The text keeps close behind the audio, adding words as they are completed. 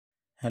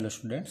Hello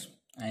students,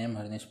 I M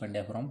હરનેશ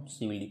Pandya from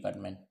civil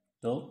department.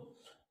 તો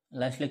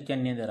last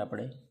લેક્ચરની અંદર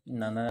આપણે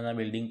નાના નાના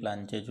બિલ્ડિંગ પ્લાન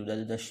છે, જુદા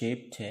જુદા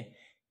શેપ છે,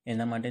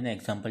 એના માટેના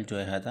એક્ઝામ્પલ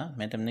જોયા હતા.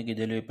 મેં તમને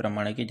કીધેલું એ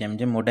પ્રમાણે કે જેમ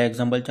જેમ મોટા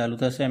એક્ઝામ્પલ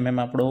ચાલુ થશે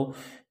એમ આપણો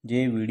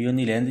જે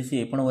વિડીયોની લેન્થ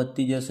છે એ પણ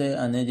વધતી જશે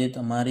અને જે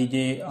તમારી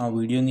જે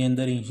વિડીયોની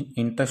અંદર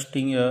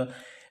ઇન્ટરેસ્ટિંગ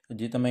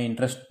જે તમે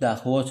ઇન્ટરેસ્ટ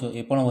દાખવો છો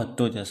એ પણ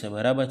વધતો જશે.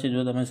 બરાબર છે.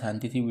 જો તમે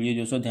શાંતિથી વિડીયો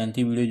જોશો,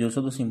 ધ્યાનથી વિડીયો જોશો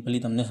તો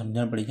સિમ્પલી તમને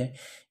સમજણ પડી જાય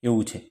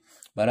એવું છે.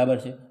 બરાબર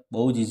છે.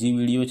 બહુ જ ઇઝી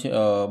વિડીયો છે,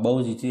 બહુ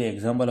જ ઇઝી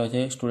એક્ઝામ્પલ હોય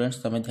છે. સ્ટુડન્ટ્સ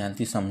તમે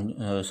ધ્યાનથી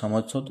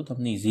સમજશો તો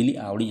તમને ઇઝીલી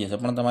આવડી જશે,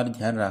 પણ તમારે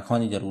ધ્યાન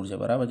રાખવાની જરૂર છે.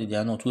 બરાબર છે.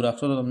 ધ્યાન ઓછું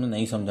રાખશો તો તમને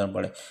નહીં સમજણ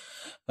પડે.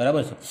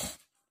 બરાબર છે.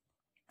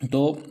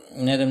 તો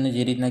મેં તમને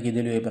જે રીતના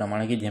કીધેલું એ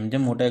પ્રમાણે કે જેમ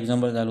જેમ મોટા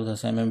એક્ઝામ્પલ ચાલુ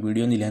થશે એમ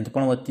વિડીયોની લેન્થ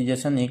પણ વધતી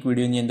જશે ને એક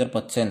વિડીયોની અંદર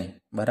પતશે નહીં.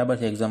 બરાબર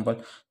છે. એક્ઝામ્પલ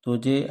તો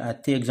જે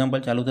આજથી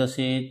એક્ઝામ્પલ ચાલુ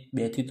થશે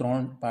 2 થી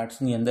 3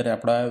 પાર્ટ્સની અંદર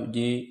આપણા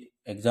જે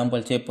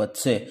એક્ઝામ્પલ છે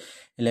પતશે.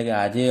 એટલે કે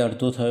આજે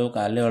અડધો થયો,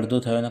 કાલે અડધો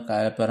થયો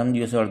અને પરમ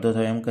દિવસે અડધો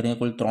થયો, એમ કરીને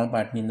કુલ 3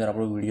 પાર્ટની અંદર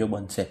આપણો વિડીયો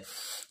બનશે.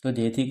 તો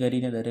જેથી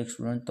કરીને દરેક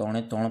સ્ટુડન્ટ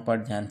 3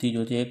 પાર્ટ ધ્યાનથી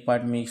જોશે. એક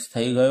પાર્ટ મિક્સ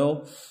થઈ ગયો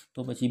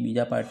તો પછી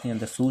બીજા પાર્ટની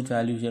અંદર શું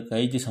ચાલ્યું છે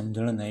કંઈ જ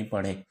સમજણ નહીં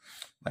પડે.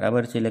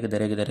 બરાબર છે. એટલે કે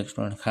દરેક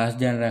સ્ટુડન્ટ ખાસ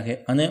ધ્યાન રાખે.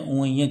 અને હું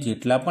અહીંયા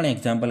જેટલા પણ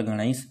એક્ઝામ્પલ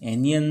ગણાવીશ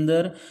એની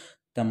અંદર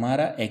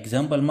તમારા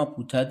એક્ઝામ્પલમાં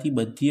પૂછાતી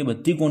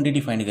બધી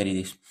ક્વોન્ટિટી ફાઇન્ડ કરી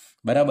દઈશ.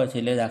 બરાબર છે.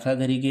 એટલે દાખલા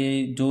તરીકે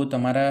જો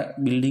તમારા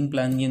બિલ્ડિંગ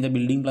પ્લાનની અંદર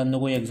બિલ્ડિંગ પ્લાનનો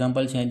કોઈ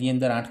એક્ઝામ્પલ છે એની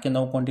અંદર 8 કે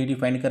 9 ક્વોન્ટિટી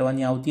ફાઇન્ડ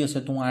કરવાની આવતી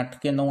હશે તો હું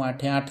 8 કે 9,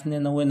 8 ને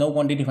 9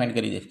 ક્વોન્ટિટી ફાઇન્ડ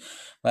કરી દઈશ.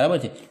 બરાબર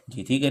છે.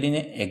 જેથી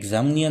કરીને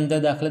એક્ઝામની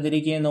અંદર દાખલા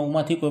તરીકે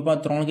 9માંથી કોઈ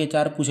પણ 3 કે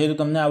 4 પૂછે તો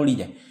તમને આવડી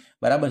જાય.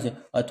 બરાબર છે.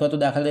 અથવા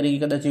તો દાખલા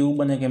તરીકે કદાચ એવું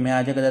બને કે મેં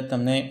આજે કદાચ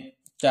તમને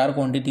 4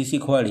 ક્વોન્ટિટી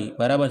શીખવાડી.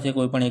 બરાબર છે.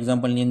 કોઈ પણ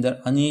એક્ઝામ્પલની અંદર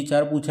અને એ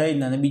 4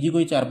 પૂછાય અને બીજી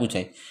કોઈ 4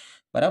 પૂછાય.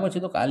 બરાબર છે.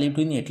 તો કાલે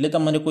ઉઠીને એટલે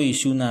તમને કોઈ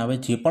ઇસ્યુ ના આવે.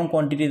 જે પણ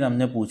ક્વોન્ટિટી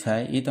તમને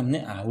પૂછાય એ તમને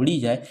આવડી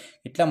જાય.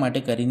 એટલા માટે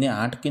કરીને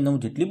 8 કે 9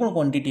 જેટલી પણ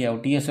ક્વોન્ટિટી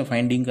આવતી હશે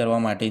ફાઇન્ડિંગ કરવા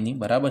માટેની.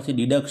 બરાબર છે.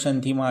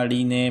 ડિડક્શનથી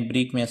માંડીને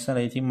બ્રિક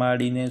મેસનરીથી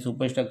માંડીને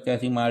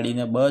સુપરસ્ટ્રક્ચરથી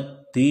માંડીને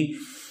બધી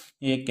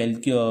એ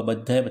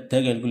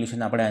બધા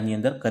કેલ્ક્યુલેશન આપણે આની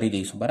અંદર કરી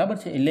દઈશું. બરાબર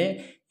છે. એટલે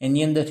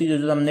એની અંદરથી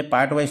જો તમને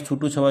પાર્ટ વાઇઝ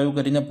છૂટું છવાયું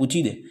કરીને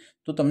પૂછી દે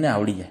તો તમને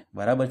આવડી જાય.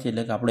 બરાબર છે.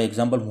 એટલે કે આપણો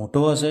એક્ઝામ્પલ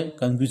મોટો હશે,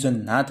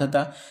 કન્ફ્યુઝન ના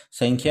થતા.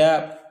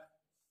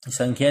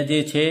 સંખ્યા જે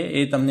છે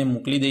એ તમને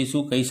મોકલી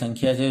દઈશું. કઈ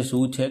સંખ્યા છે,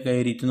 શું છે,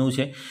 કઈ રીતનું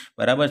છે.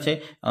 બરાબર છે.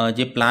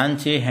 જે પ્લાન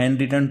છે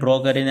હેન્ડ રિટન ડ્રો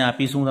કરીને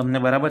આપીશું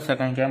તમને. બરાબર છે.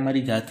 કારણ કે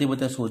અમારી જાતે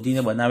બધા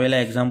શોધીને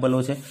બનાવેલા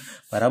એક્ઝામ્પલો છે.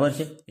 બરાબર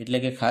છે.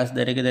 એટલે કે ખાસ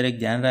દરેક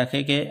ધ્યાન રાખે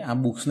કે આ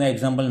બુક્સના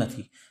એક્ઝામ્પલ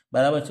નથી.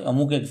 બરાબર છે.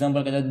 અમુક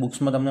એક્ઝામ્પલ કદાચ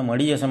બુક્સમાં તમને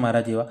મળી જશે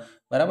મારા જેવા.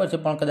 બરાબર છે.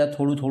 પણ કદાચ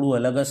થોડું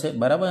અલગ હશે.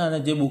 બરાબર. અને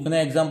જે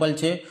બુકના એક્ઝામ્પલ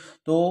છે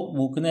તો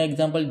બુકના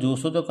એક્ઝામ્પલ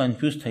જોશો તો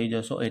કન્ફ્યુઝ થઈ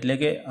જશો. એટલે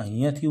કે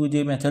અહીંયાથી હું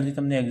જે મેથડથી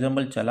તમને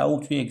એક્ઝામ્પલ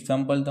ચલાવું છું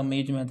એક્ઝામ્પલ તમે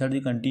એ જ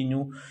મેથડથી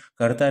કન્ટિન્યુ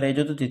કરતા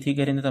રહેજો તો જેથી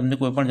કરીને તમને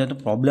કોઈ પણ જાતનો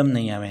પ્રોબ્લેમ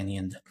નહીં આવે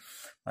એની અંદર.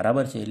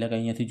 બરાબર છે. એટલે કે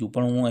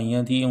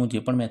અહીંયાથી હું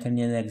જે પણ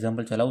મેથડની અંદર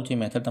એક્ઝામ્પલ ચલાવું છું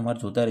એ મેથડ તમારે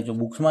જોતા રહેજો.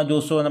 બુક્સમાં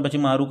જોશો અને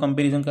પછી મારું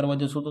કમ્પેરિઝન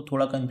કરવા જશો તો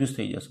થોડા કન્ફ્યુઝ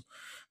થઈ જશો.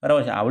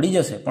 બરાબર છે. આવડી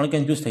જશે પણ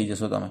કન્ફ્યુઝ થઈ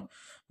જશો તમે.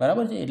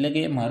 બરાબર છે. એટલે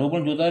કે મારું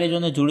પણ જોતા રહેજો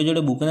અને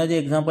જોડે બુકના જે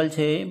એક્ઝામ્પલ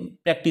છે એ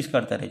પ્રેક્ટિસ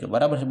કરતા રહેજો.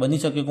 બરાબર છે. બની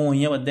શકે કે હું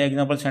અહીંયા બધા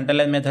એક્ઝામ્પલ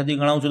સેન્ટ્રલાઇઝ મેથડથી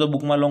ગણાવું છું તો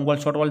બુકમાં લોંગ વોલ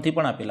શોર્ટ વોલથી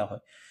પણ આપેલા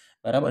હોય.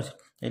 બરાબર છે.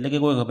 એટલે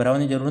કે કોઈ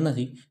ગભરાવાની જરૂર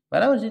નથી.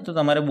 બરાબર છે. તો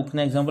તમારે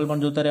બુકના એક્ઝામ્પલ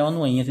પણ જોતા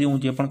રહેવાનું. અહીંયાથી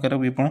હું જે પણ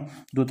કરું એ પણ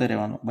જોતા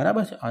રહેવાનું.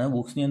 બરાબર છે. અને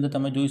બુક્સની અંદર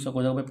તમે જોઈ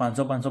શકો છો કે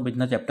 500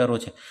 પેજના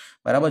ચેપ્ટરો છે.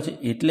 બરાબર છે.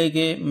 એટલે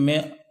કે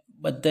મેં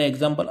બધા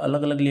એક્ઝામ્પલ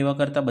અલગ લેવા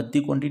કરતાં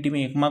બધી ક્વોન્ટિટી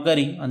મેં એકમાં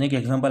કરી અને એક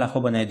એક્ઝામ્પલ આખો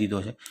બનાવી દીધો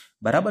છે.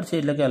 બરાબર છે.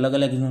 એટલે કે અલગ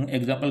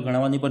એક્ઝામ્પલ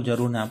ગણવાની પણ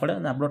જરૂર ના પડે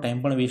અને આપણો ટાઈમ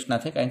પણ વેસ્ટ ના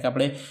થાય. કારણ કે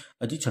આપણે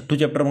હજી 6થું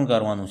ચેપ્ટર પણ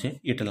કરવાનું છે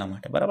એટલા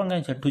માટે. બરાબર.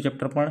 કારણ કે 6થું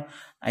ચેપ્ટર પણ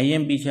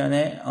આઈએમપી છે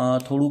અને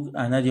થોડુંક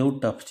આના જેવું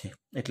ટફ છે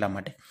એટલા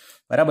માટે.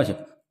 બરાબર છે.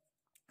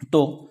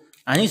 તો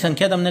આની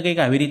સંખ્યા તમને કંઈક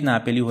આવી રીતના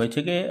આપેલી હોય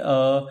છે કે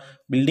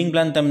બિલ્ડિંગ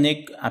પ્લાન તમને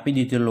એક આપી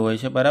દીધેલો હોય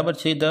છે. બરાબર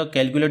છે.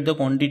 Calculate the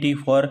quantity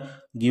four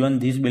given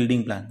this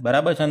building plan.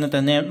 બરાબર છે. અને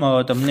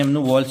તમને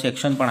એમનું વોલ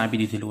સેક્શન પણ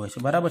આપી દીધેલું હોય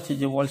છે. બરાબર છે.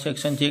 જે વોલ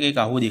સેક્શન છે કંઈક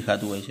આવું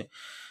દેખાતું હોય છે.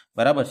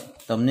 બરાબર છે.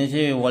 તમને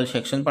જે વોલ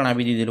સેક્શન પણ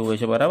આપી દીધેલું હોય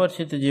છે. બરાબર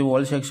છે. તો જે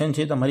વોલ સેક્શન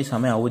છે તમારી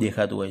સામે આવું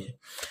દેખાતું હોય છે.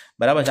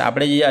 બરાબર છે.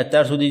 આપણે જે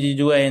અત્યાર સુધી જે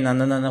જોયા એ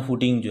નાના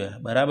ફૂટિંગ જોયા.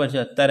 બરાબર છે.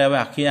 અત્યારે હવે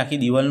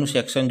આખી દિવાલનું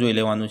સેક્શન જોઈ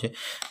લેવાનું છે.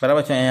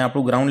 બરાબર છે. અહીંયા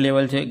આપણું ગ્રાઉન્ડ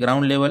લેવલ છે.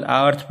 ગ્રાઉન્ડ લેવલ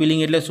આ અર્થ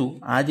ફિલિંગ એટલે શું?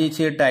 આ જે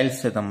છે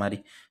ટાઇલ્સ છે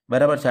તમારી.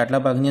 બરાબર છે. આટલા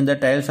ભાગની અંદર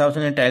ટાઇલ્સ આવશે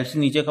ને ટાઇલ્સ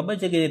નીચે ખબર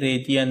છે કે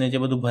રેતી અને જે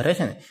બધું ભરે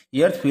છે ને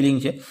એ અર્થ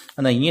ફિલિંગ છે.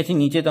 અને અહીંયાથી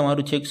નીચે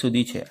તમારું છેક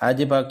સુધી છે આ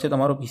જે ભાગ છે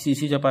તમારો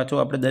પીસીસી છે.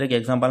 પાછો આપણે દરેક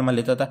એક્ઝામ્પલમાં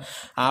લેતા હતા.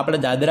 આ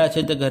આપણે દાદરા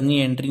છે તો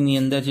ઘરની એન્ટ્રીની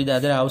અંદર જે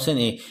દાદરા આવશે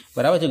ને એ.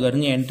 બરાબર છે.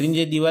 ઘરની એન્ટ્રીની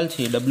જે દિવાલ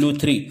છે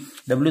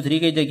W3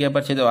 કઈ જગ્યા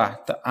પર છે તો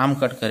આમ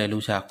કટ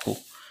કરેલું છે આખું.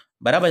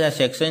 બરાબર છે. આ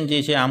સેક્શન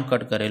જે છે આમ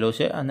કટ કરેલો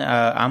છે અને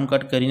આમ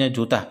કટ કરીને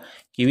જોતા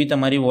કેવી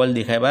તમારી વોલ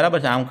દેખાય.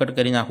 બરાબર છે. આમ કટ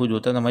કરીને આખું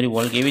જોતા તમારી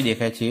વોલ કેવી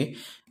દેખાય છે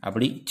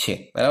આપણી છે.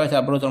 બરાબર છે.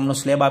 આપણો તમને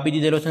સ્લેબ આપી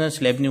દીધેલો છે અને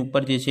સ્લેબની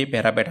ઉપર જે છે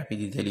પેરાપેટ આપી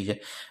દીધેલી છે.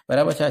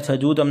 બરાબર છે. આ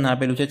છજવું તમને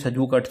આપેલું છે.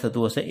 છજવું કટ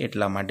થતું હશે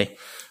એટલા માટે.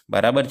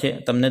 બરાબર છે.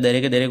 તમને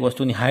દરેક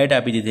વસ્તુની હાઇટ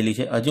આપી દીધેલી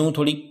છે. હજી હું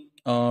થોડીક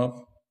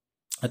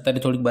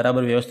અત્યારે થોડીક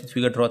બરાબર વ્યવસ્થિત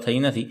ફિગર ડ્રો થઈ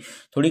નથી,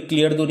 થોડીક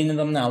ક્લિયર દોરીને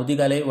તમને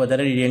આવતીકાલે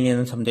વધારે ડિટેલની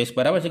અંદર સમજાવીશ,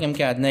 બરાબર છે, કેમ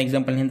કે આજના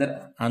એક્ઝામ્પલની અંદર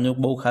આનો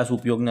બહુ ખાસ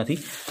ઉપયોગ નથી,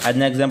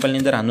 આજના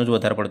એક્ઝામ્પલની અંદર આનો જ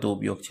વધારે પડતો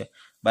ઉપયોગ છે,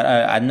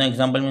 આજનો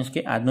એક્ઝામ્પલ મીન્સ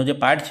કે આજનો જે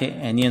પાર્ટ છે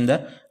એની અંદર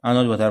આનો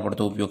જ વધારે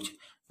પડતો ઉપયોગ છે,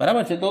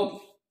 બરાબર છે। તો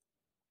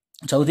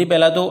સૌથી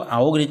પહેલાં તો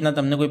આવો રીતના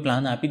તમને કોઈ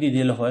પ્લાન આપી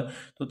દીધેલો હોય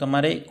તો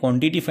તમારે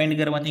ક્વોન્ટિટી ફાઇન્ડ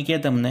કરવાની કે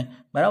તમને,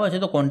 બરાબર છે,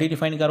 તો ક્વોન્ટિટી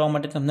ફાઇન્ડ કરવા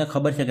માટે તમને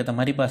ખબર છે કે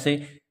તમારી પાસે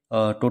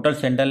ટોટલ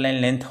સેન્ટર લાઇન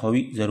લેન્થ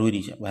હોવી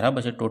જરૂરી છે,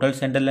 બરાબર છે। Total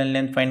centre line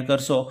length find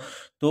કરશો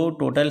તો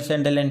total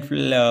centre line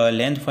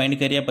length find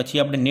કર્યા પછી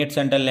આપણે net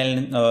centre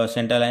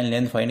line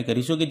length find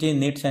કરીશું કે જે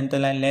નેટ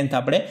સેન્ટર લાઇન લેન્થ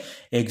આપણે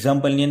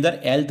એક્ઝામ્પલની અંદર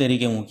એલ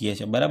તરીકે મૂકીએ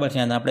છીએ, બરાબર છે,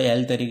 અને આપણે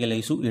એલ તરીકે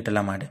લઈશું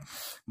એટલા માટે,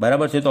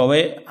 બરાબર છે। તો હવે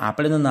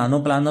આપણે તો નાનો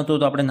પ્લાન હતો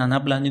તો આપણે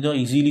નાના પ્લાનની તો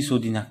ઇઝીલી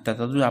શોધી નાખતા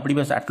હતા, તો આપણી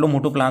પાસે આટલો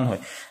મોટો પ્લાન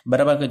હોય,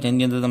 બરાબર, કે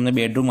જેની અંદર તમને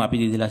બેડરૂમ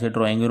આપી દીધેલા છે,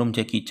 ડ્રોઈંગ રૂમ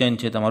છે, કિચન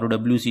છે, તમારું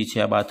WC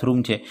છે, આ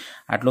બાથરૂમ છે,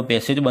 આટલો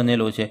પેસેજ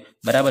બનેલો છે,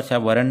 બરાબર છે,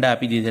 આ વરંડા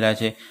આપી દીધેલા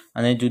છે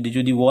અને જુદી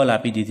જુદી વોલ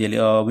આપી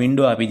દીધેલી,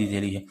 વિન્ડો આપી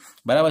દીધેલી છે,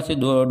 બરાબર છે,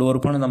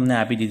 ડોર પણ તમને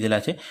આપી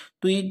દીધેલા છે।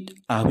 તો એ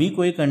આવી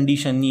કોઈ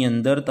કન્ડિશનની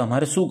અંદર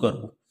તમારે શું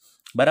કરવું,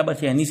 બરાબર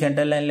છે, એની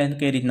સેન્ટર લાઇન લેન્થ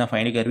કઈ રીતના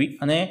ફાઇન્ડ કરવી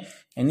અને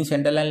એની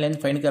સેન્ટર લાઇન લેન્થ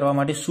ફાઇન્ડ કરવા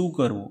માટે શું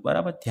કરવું,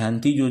 બરાબર,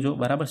 ધ્યાનથી જોજો,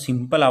 બરાબર,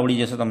 સિમ્પલ આવડી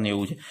જશે તમને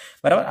એવું છે,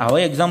 બરાબર।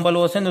 આવા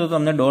એક્ઝામ્પલો હશે ને તો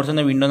તમને ડોર્સ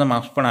અને વિન્ડોના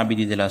માર્ક્સ પણ આપી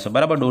દીધેલા હશે,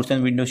 બરાબર, ડોર્સ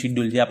એન્ડ વિન્ડો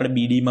શેડ્યુલ જે આપણે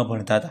બીડીમાં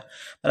ભણતા હતા,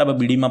 બરાબર,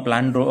 બીડીમાં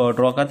પ્લાન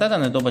ડ્રો કરતા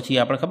હતા ને તો પછી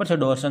આપણે ખબર છે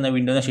ડોર્સ અને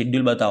વિન્ડોના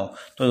શેડ્યુલ બતાવો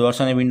તો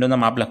ડોર્સ અને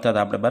વિન્ડોના માપ લખતા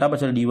હતા આપણે, બરાબર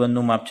છે,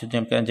 D1નું માપ છે,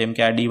 જેમ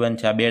કે આ D1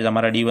 છે, આ બે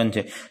તમારા D1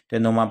 છે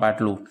તેનું માપ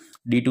આટલું,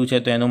 D2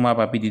 છે તો એનું માપ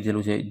આપી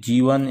દીધેલું છે,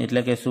 G1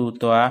 એટલે કે શું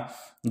તો આ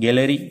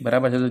ગેલેરી,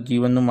 બરાબર છે, તો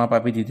G1નું માપ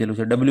આપી દીધેલું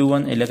છે,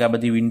 W1 એટલે કે આ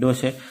બધી વિન્ડો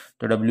છે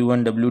તો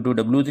W1 W2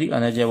 W3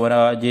 અને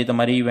જે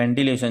તમારી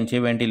વેન્ટિલેશન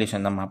છે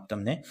વેન્ટિલેશનના માપ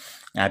તમને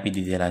આપી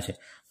દીધેલા છે,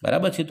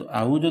 બરાબર છે। તો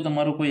આવું જો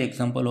તમારું કોઈ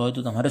એક્ઝામ્પલ હોય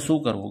તો તમારે શું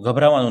કરવું,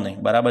 ગભરાવાનું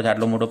નહીં, બરાબર છે,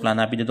 આટલો મોટો પ્લાન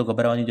આપી દે તો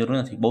ગભરાવાની જરૂર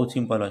નથી, બહુ જ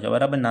સિમ્પલ હોય છે,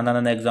 બરાબર, નાના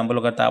નાના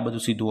એક્ઝામ્પલો કરતાં આ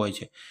બધું સીધું હોય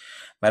છે,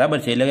 બરાબર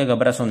છે, એટલે કે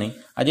ગભરાશો નહીં।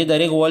 આજે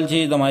દરેક વોલ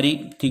છે તમારી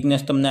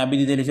થિકનેસ તમને આપી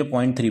દીધેલી છે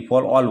 0.3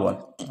 ફોર ઓલ વોલ,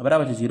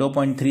 બરાબર છે,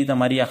 0.3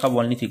 તમારી આખા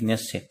વોલની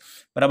થિકનેસ છે,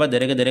 બરાબર,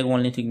 દરેક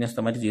વોલની થિકનેસ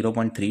તમારી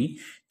 0.3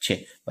 છે,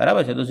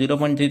 બરાબર છે, તો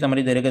 0.3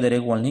 તમારી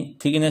દરેક વોલની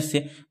થિકનેસ છે,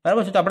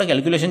 બરાબર છે। તો આપણે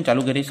કેલ્ક્યુલેશન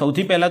ચાલુ કરીએ,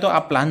 સૌથી પહેલાં તો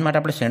આ પ્લાન માટે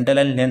આપણે સેન્ટર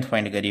લાઇન લેન્થ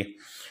ફાઇન્ડ કરીએ,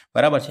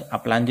 બરાબર છે,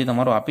 આ પ્લાન જે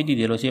તમારો આપી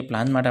દીધેલો છે એ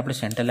પ્લાન માટે આપણે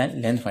સેન્ટર લાઇન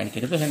લેન્થ ફાઇન્ડ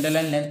કરીએ, તો સેન્ટર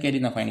લાઇન લેન્થ કઈ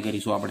રીતના ફાઇન્ડ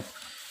કરીશું આપણે,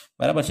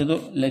 બરાબર છે, તો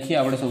લખીએ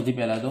આપણે સૌથી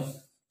પહેલાં તો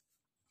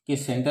કે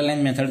સેન્ટર લાઇન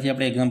મેથડથી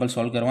આપણે એક્ઝામ્પલ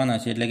સોલ્વ કરવાના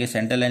છે, એટલે કે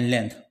સેન્ટર લાઇન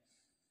લેન્થ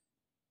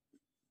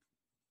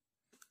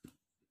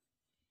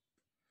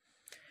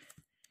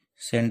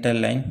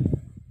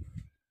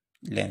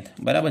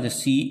બરાબર છે,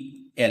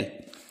 CL,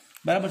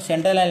 બરાબર,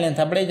 સેન્ટર લાઇન લેન્થ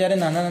આપણે જ્યારે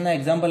નાના નાના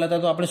એક્ઝામ્પલ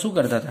હતા તો આપણે શું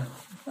કરતા હતા,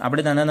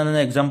 આપણે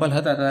નાના એક્ઝામ્પલ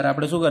હતા ત્યારે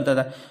આપણે શું કરતા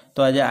હતા,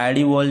 તો આ જે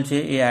આડી વોલ છે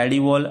એ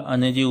આડી વોલ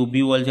અને જે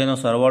ઊભી વોલ છે એનો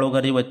સરવાળો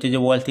કરી વચ્ચે જે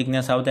વોલ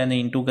થિકનેસ આવતા એને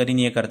ઇન્ટુ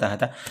કરીને એ કરતા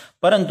હતા,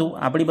 પરંતુ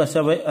આપણી પાસે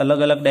હવે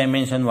અલગ અલગ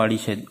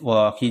ડાયમેન્શનવાળી છે,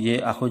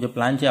 આખો જે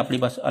પ્લાન છે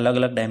આપણી પાસે અલગ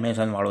અલગ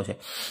ડાયમેન્શનવાળો છે,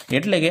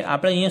 એટલે કે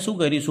આપણે અહીંયા શું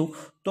કરીશું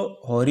તો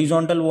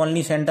હોરિઝોન્ટલ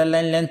વોલની સેન્ટર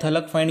લાઇન લેન્થ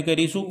અલગ ફાઇન્ડ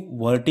કરીશું,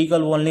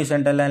 વર્ટિકલ વોલની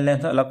સેન્ટર લાઇન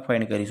લેન્થ અલગ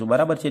ફાઇન્ડ કરીશું,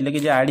 બરાબર છે, એટલે કે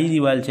જે આડી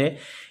દિવાલ છે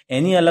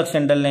એની અલગ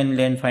સેન્ટર લાઇન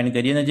લેન્થ ફાઇન્ડ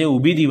કરીએ અને જે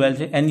ઊભી દિવાલ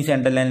છે એની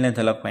સેન્ટર લાઇન લેન્થ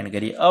અલગ ફાઇન્ડ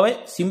કરીએ। હવે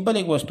સિમ્પલ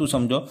એક વસ્તુ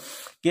સમજો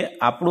કે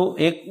આપણું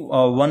એક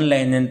વન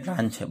લાઇન એન્ડ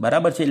પ્લાન છે,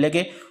 બરાબર છે, એટલે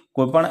કે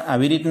કોઈ પણ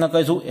આવી રીતના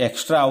કશું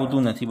એક્સ્ટ્રા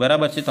આવતું નથી,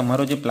 બરાબર છે,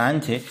 તમારો જે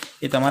પ્લાન છે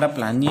એ તમારા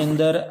પ્લાનની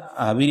અંદર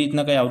આવી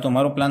રીતના કંઈ આવતું,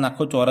 અમારો પ્લાન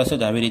આખો ચોરસ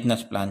જ આવી રીતના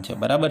જ પ્લાન છે,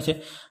 બરાબર છે,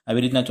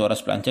 આવી રીતના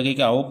ચોરસ પ્લાન છે,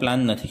 કે આવો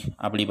પ્લાન નથી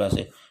આપણી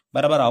પાસે,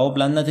 બરાબર, આવો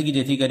પ્લાન નથી કે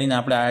જેથી કરીને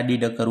આપણે આ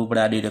ડીડક્ટ કરવું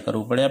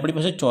પડે, આપણી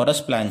પાસે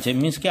ચોરસ પ્લાન છે,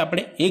 મીન્સ કે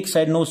આપણે એક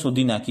સાઈડનો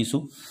શોધી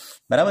નાખીશું,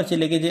 બરાબર છે,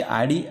 એટલે કે જે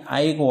આડી આ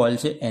એક વોલ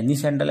છે એની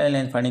સેન્ટર લાઇન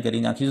લેન્થ ફાઇન્ડ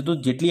કરી નાખીશું, તો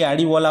જેટલી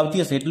આડી વોલ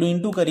આવતી હશે એટલું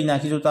ઇન્ટુ કરી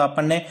નાખીશું તો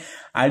આપણને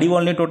આડી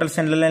વોલની total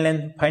centre line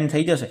length find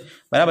થઈ જશે,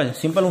 બરાબર છે,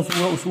 સિમ્પલ। હું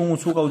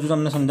શું કહું છું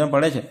તમને સમજણ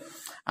પડે છે,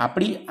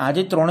 આપણી આ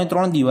જે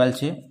 3 દિવાલ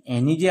છે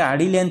એની જે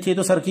આડી લેન્થ છે એ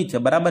તો સરખી જ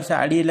છે, બરાબર છે,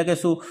 આડી એટલે કે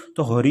શું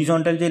તો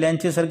હોરિઝોન્ટલ જે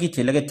લેન્થ છે સરખી જ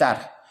છે, એટલે કે 4,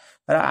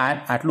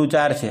 બરાબર, આટલું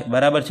 4 છે,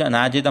 બરાબર છે, અને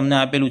આ જે તમને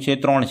આપેલું છે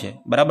 3 છે,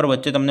 બરાબર,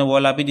 વચ્ચે તમને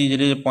વોલ આપી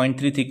દીધી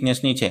 0.3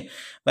 થિકનેસની છે,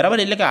 બરાબર,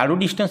 એટલે કે આડું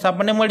ડિસ્ટન્સ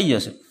આપણને મળી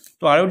જશે,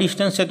 તો આડું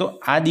ડિસ્ટન્સ છે તો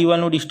આ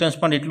દિવાલનું ડિસ્ટન્સ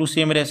પણ એટલું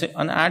સેમ રહેશે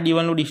અને આ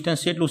દિવાલનું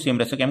ડિસ્ટન્સ છે એટલું સેમ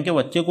રહેશે, કેમ કે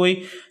વચ્ચે કોઈ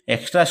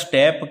એક્સ્ટ્રા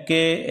સ્ટેપ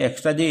કે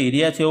એક્સ્ટ્રા જે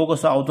એરિયા છે એવો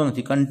કશો આવતો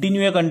નથી,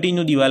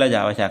 કન્ટિન્યુ દિવાલ જ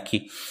આવે છે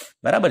આખી,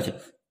 બરાબર છે,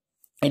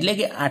 એટલે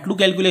કે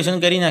આટલું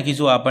કેલ્ક્યુલેશન કરી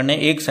નાખીશું આપણને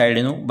એક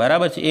સાઈડનું,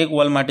 બરાબર છે, એક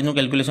વોલ માટેનું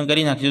કેલ્ક્યુલેશન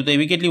કરી નાખીશું, તો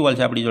એવી કેટલી વોલ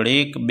છે આપણી જોડે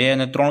 1 2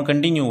 અને 3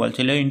 કન્ટિન્યુ વોલ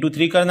છે, એટલે ઇન્ટુ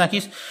 3 કરી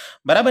નાખીશ,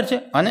 બરાબર છે,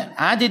 અને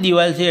આ જે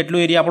દિવાલ છે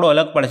એટલો એરિયા આપણો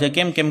અલગ પડશે,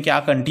 કેમ કે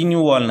આ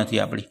કન્ટિન્યુ વોલ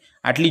નથી આપણી,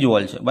 આટલી જ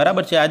વોલ છે,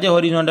 બરાબર છે, આ જે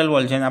હોરિઝોન્ટલ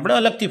વોલ છે એને આપણે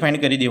અલગથી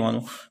ફાઇન્ડ કરી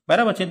દેવાનું,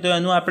 બરાબર છે, તો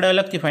એનું આપણે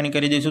અલગથી ફાઇન્ડ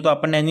કરી દઈશું, તો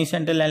આપણને એની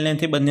સેન્ટર લાઇન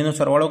લેન્થથી બંનેનો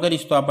સરવાળો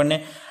કરીશ તો આપણને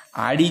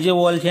આડી જે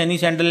વોલ છે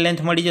એની સેન્ટર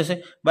લેન્થ મળી જશે,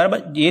 બરાબર,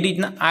 જે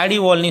રીતના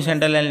આડી વોલની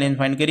સેન્ટર લાઇન લેન્થ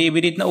ફાઇન્ડ કરી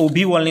એવી રીતના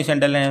ઊભી વોલની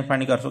સેન્ટર લાઇન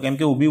ફાઇન્ડ કરશો, કેમ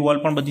કે ઊભી વોલ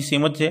પણ બધી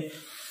સેમ જ છે,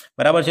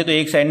 બરાબર છે, તો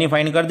એક સાઈડની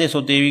ફાઇન્ડ કરી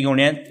દેશો તો એવી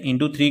ગુણ્યા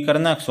ઇન્ટુ 3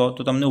 કરી નાખશો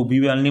તો તમને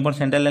ઊભી વોલની પણ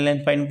સેન્ટર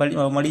લાઇન ફાઇન્ડ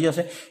મળી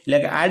જશે, એટલે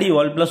કે આડી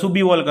વોલ પ્લસ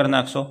ઊભી વોલ કરી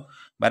નાખશો,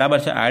 बराबर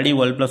है। आडी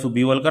वॉल प्लस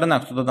ऊभी वॉल कर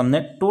नाखशो तो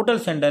तमने टोटल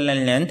सेंटर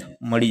लाइन लेंथ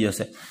मळी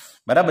जशे।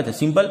 बराबर है।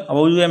 सिंपल।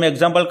 हवे जो M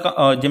example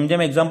GeM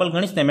GeM example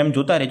गणीश ने एम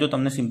जोता रहेजो,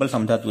 तमने सिंपल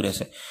समजातुं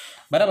रहेशे।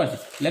 बराबर है।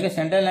 एटले के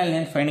सेंटर लाइन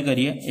लेंथ फाइंड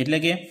करीए एटले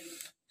के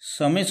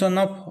समेशन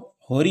ऑफ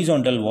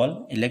होरिजोंटल वॉल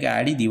एटले के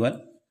आडी दीवाल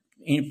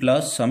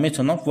plus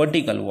summation of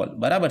vertical wall.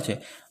 बराबर है।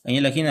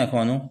 अहीं लखी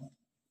नाखवानुं,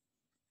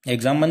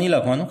 एक्जाम में नहीं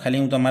लखवानुं, खाली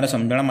हूँ तमारा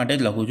समझणा माटे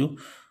ज लखुं छुं।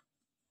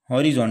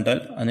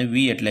 होरिजोंटल अने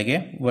वी एटले के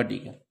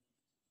वर्टिकल।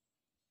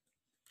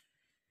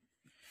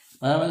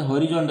 बराबर।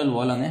 होरिजोंटल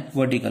वॉल अने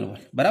वर्टिकल वॉल।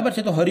 बराबर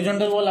है। तो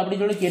होरिजोंटल वॉल आपणी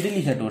जोड़े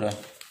केटली छे टोटल?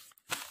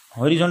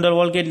 होरिजोंटल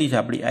वॉल केटली छे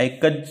आपणी? आ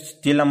एक ज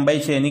जे लंबाई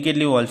छे एनी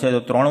केटली वॉल छे? तो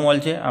 3 वॉल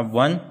छे। आ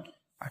 1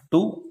 आ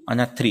 2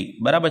 અને 3।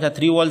 बराबर છે।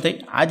 3 वॉल थई।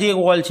 आ जे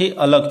वॉल छे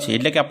अलग छे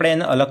એટલે કે આપણે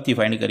એને અલગથી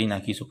ફાઇન્ડ કરી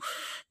નાખીશું।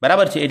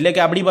 बराबर है। એટલે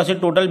કે આપણી પાસે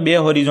टोटल 2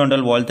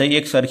 હોરિઝોન્ટલ વોલ થઈ,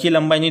 એક સરખી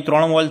લંબાઈની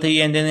 3 વોલ થઈ,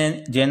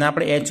 જેને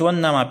આપણે H1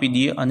 નામ આપી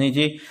દઈએ અને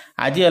જે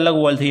આજે अलग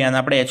वॉल थी आने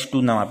આપણે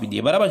H2 नाम आपी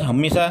दीए। बराबर है।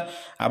 हमेशा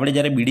આપણે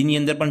જ્યારે બીડીની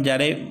અંદર પણ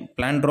જ્યારે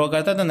પ્લાન ડ્રો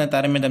કરતા હતા ને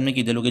ત્યારે મેં તમને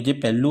કીધેલું કે જે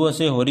પહેલું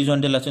હશે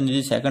હોરિઝોન્ટલ હશે અને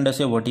જે સેકન્ડ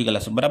હશે વર્ટિકલ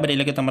હશે। બરાબર।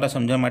 એટલે કે તમારા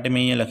સમજવા માટે મેં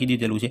અહીંયા લખી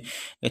દીધેલું છે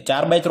કે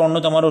 4x3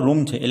 નો તમારો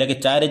રૂમ છે એટલે કે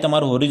 4 એ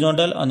તમારું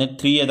હોરિઝોન્ટલ અને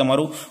 3 એ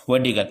તમારું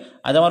વર્ટિકલ।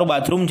 આ તમારું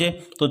બાથરૂમ છે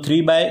તો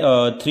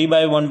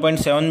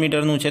 3x1.7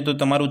 મીટરનું છે તો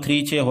તમારું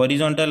 3 છે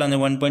હોરિઝોન્ટલ અને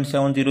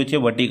 1.70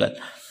 છે વર્ટિકલ।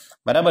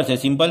 बराबर है।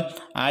 सिंपल।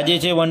 आज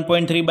है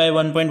 1.3 बाय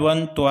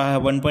 1.1 तो आ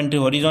 1.3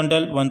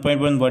 horizontal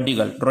 1.1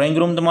 vertical. Drawing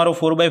room तमारो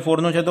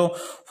 4x4 no छे तो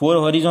 4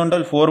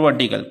 होरिजोंटल 4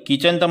 वर्टिकल।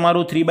 किचन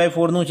तमारू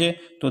 3x4 नु छे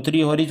तो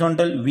 3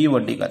 होरिजोंटल वी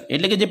वर्टिकल।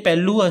 एटले के जे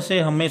पहलू हशे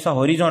हमेशा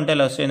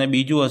होरिजोंटल हशे अने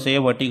बीजू हशे ए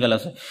वर्टिकल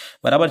हशे।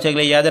 बराबर है।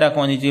 એટલે યાદ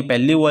રાખવાની છે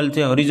પહેલી વોલ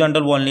છે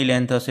હોરિઝોન્ટલ વોલની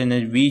લેન્થ હશે અને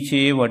વી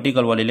છે એ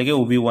વર્ટિકલ વોલ એટલે કે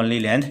ઊભી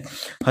વોલની લેન્થ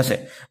હશે।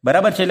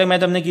 બરાબર છે। એટલે મેં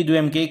તમને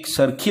કીધું એમ કે એક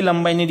સરખી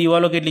લંબાઈની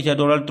દિવાલો કેટલી છે?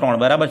 ટોટલ 3।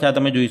 બરાબર છે। આ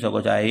તમે જોઈ શકો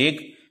છો। આ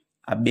 1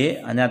 आ 2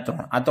 અને આ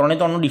 3। આ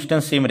 3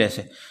 ડિસ્ટન્સ સેમ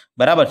રહેશે।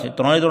 બરાબર છે।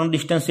 3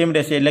 ડિસ્ટન્સ સેમ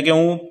રહેશે એટલે કે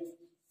હું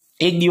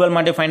એક દિવાલ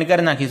માટે ફાઇન્ડ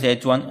કરી નાખીશ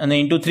H1 અને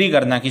 * 3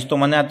 કરી નાખીશ તો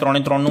મને આ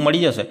 3 નું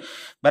મળી જશે।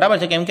 બરાબર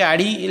છે। કેમ કે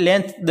આડી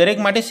લેન્થ દરેક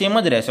માટે સેમ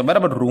જ રહેશે।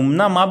 બરાબર।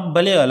 રૂમના માપ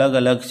ભલે અલગ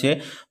અલગ છે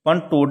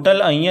પણ ટોટલ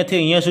અહીંયાથી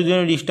અહીંયા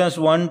સુધીનું ડિસ્ટન્સ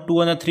 1,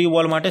 2 અને 3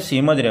 વોલ માટે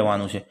સેમ જ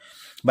રહેવાનું છે।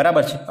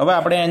 बराबर है। હવે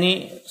આપણે એની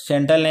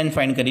સેન્ટર લાઇન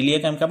ફાઇન્ડ કરી લઈએ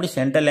કેમ કે આપણી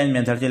સેન્ટર લાઇન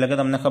મેથડ છે એટલે કે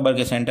તમને ખબર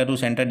કે સેન્ટર ટુ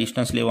સેન્ટર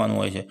ડિસ્ટન્સ લેવાનું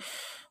હોય છે।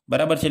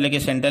 बराबर है। એટલે કે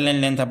સેન્ટર લાઇન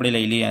લેન્થ આપણે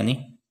લઈ લઈએ આની।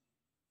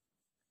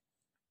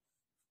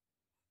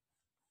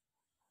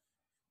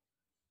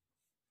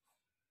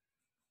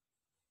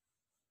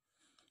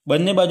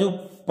 બંને બાજુ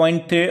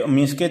 0.3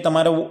 मीन्स के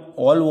તમારે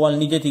ઓલ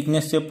વોલની જે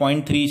થિકનેસ છે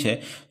 0.3 છે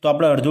તો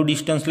આપણે અડધું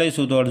ડિસ્ટન્સ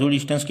લઈશું તો અડધું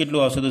ડિસ્ટન્સ કેટલું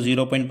આવશે? તો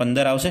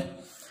 0.15 આવશે।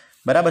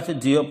 बराबर है।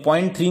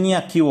 0.3 ની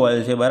આખી વોલ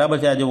છે। બરાબર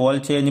છે। આ જે વોલ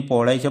છે એની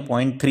પહોળાઈ છે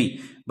 0.3।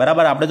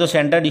 बराबर। આપણે તો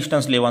સેન્ટર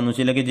ડિસ્ટન્સ લેવાનું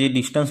છે એટલે કે જે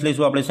ડિસ્ટન્સ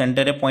લઈશું આપણે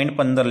સેન્ટરે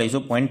 0.15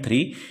 લઈશું,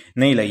 0.3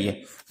 નહીં લઈએ।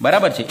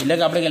 બરાબર છે। એટલે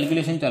કે આપણે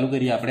કેલ્ક્યુલેશન ચાલુ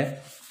કરીએ આપણે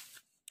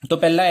તો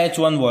પહેલા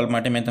H1 વોલ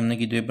માટે મેં તમને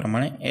કીધું એ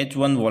પ્રમાણે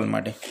H1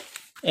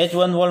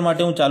 વોલ માટે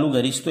હું ચાલુ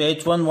કરીશ તો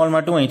H1 વોલ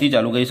માટે હું અહીંથી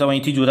ચાલુ કરીશ। હવે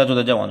અહીંથી જોતા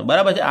જોતા જવાનું।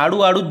 બરાબર છે। આડું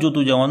આડું જ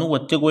જોતું જવાનું,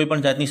 વચ્ચે કોઈ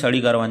પણ જાતની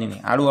સળી કરવાની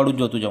નહીં, આડું આડું જ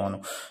જોતું જવાનું।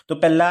 તો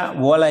પહેલા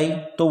વોલ આવી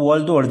તો વોલ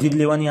તો અડધી જ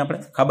લેવાની આપણે,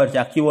 ખબર છે।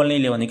 આખી વોલ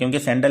નહીં લેવાની કેમ કે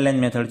સેન્ટર લાઇન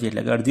મેથડ છે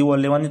એટલે કે અડધી વોલ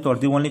લેવાની। તો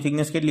અડધી વોલની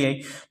થિકનેસ કેટલી આવી?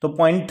 તો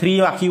 0.3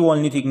 આખી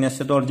વોલની થિકનેસ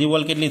છે તો અડધી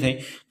વોલ કેટલી થઈ?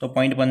 તો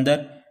 0.15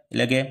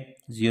 એટલે કે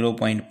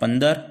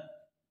 0.15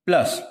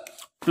 પ્લસ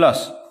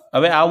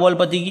હવે આ વોલ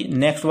પતી ગઈ।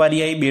 નેક્સ્ટ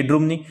વારી આવી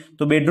બેડરૂમની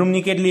તો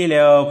બેડરૂમની કેટલી?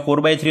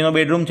 4x3 નો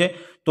બેડરૂમ છે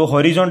તો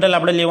હોરિઝોન્ટલ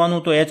આપણે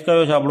લેવાનું તો H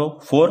કયો છે આપણો?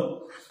 4।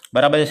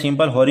 બરાબર છે।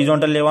 સિમ્પલ।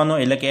 હોરિઝોન્ટલ લેવાનો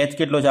એટલે કે H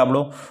કેટલો છે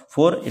આપણો?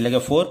 4 એટલે કે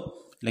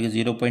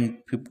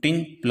 0.15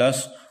 પ્લસ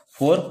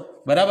 4।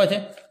 બરાબર છે।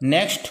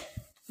 નેક્સ્ટ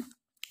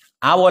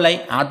આ વોલ આવી,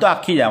 આ તો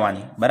આખી જ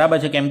આવવાની। બરાબર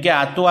છે। કેમ કે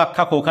આ તો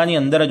આખા ખોખાની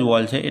અંદર જ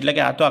વોલ છે એટલે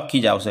કે આ તો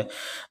આખી જ આવશે।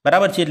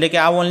 બરાબર છે। એટલે કે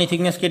આ વોલની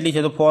થિકનેસ કેટલી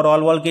છે? તો ફોર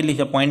ઓલ વોલ કેટલી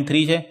છે?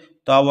 0.3 છે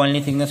તો આ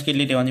વોલની થિકનેસ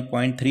કેટલી લેવાની?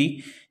 0.3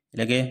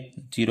 એટલે કે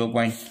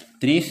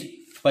 0.30।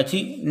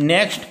 પછી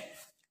નેક્સ્ટ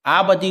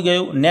આ પતી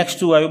ગયું। નેક્સ્ટ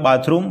શું આવ્યું?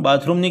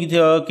 બાથરૂમની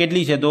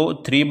કેટલી છે? તો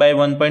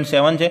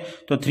 3x1.7 છે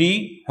તો 3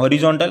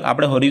 હોરિઝોન્ટલ,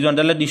 આપણે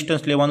હોરિઝોન્ટલ જ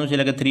ડિસ્ટન્સ લેવાનું છે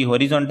એટલે કે 3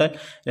 હોરિઝોન્ટલ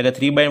એટલે કે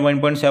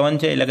 3x1.7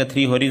 છે એટલે કે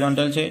 3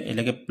 હોરિઝોન્ટલ છે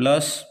એટલે કે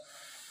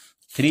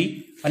 +3।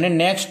 અને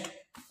નેક્સ્ટ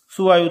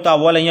શું આવ્યું? તો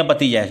આ વોલ અહીંયા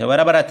પતી જાય છે।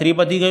 બરાબર। આ 3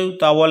 પતી ગયું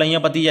તો આ વોલ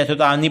અહીંયા પતી જાય છે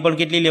તો આની પણ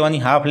કેટલી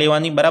લેવાની? હાફ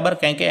લેવાની। બરાબર।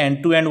 કારણ કે એન્ડ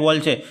ટુ એન્ડ વોલ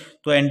છે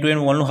તો and two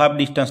and વોલનું half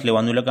distance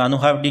લેવાનું એટલે કે આનું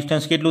હાફ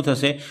ડિસ્ટન્સ કેટલું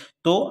થશે?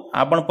 તો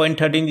આ પણ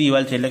 0.13 ની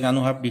દિવાલ છે એટલે કે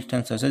આનું હાફ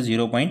ડિસ્ટન્સ થશે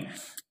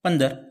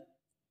 0.15।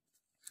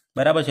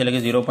 बराबर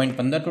है।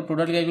 0.15 तो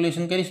टोटल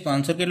कैलक्युलेशन करीश तो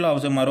आंसर के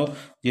आवशे मारो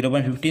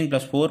 0.15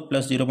 + 4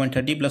 +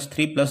 0.30 +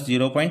 3 +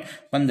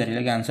 0.15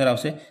 એટલે કે આન્સર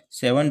આવશે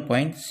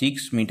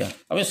 7.6 મીટર।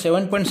 હવે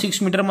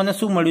 7.6 મીટર મને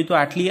શું મળ્યું? તો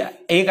આટલી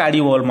એક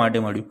આડી વોલ માટે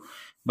મળ્યું।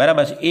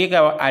 બરાબર છે। એક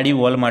આડી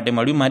વોલ માટે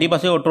મળ્યું। મારી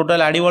પાસે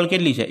ટોટલ આડી વોલ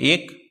કેટલી છે?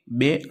 1,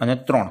 2 અને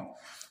 3।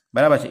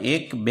 બરાબર છે।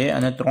 1, 2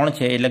 અને 3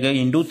 છે એટલે કે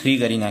 * 3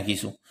 કરી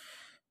નાખીશું।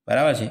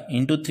 બરાબર છે। *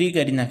 3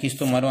 કરી નાખીશ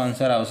તો મારો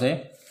આન્સર આવશે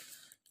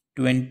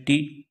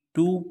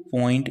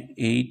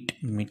 22.8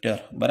 मीटर।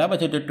 बराबर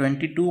है। तो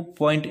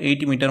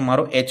 22.8 मीटर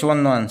मारो H1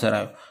 नो आंसर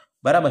आयो।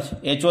 બરાબર છે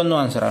H1 નો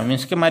આન્સર આવે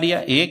મીન્સ કે મારી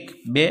આ 1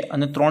 2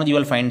 અને 3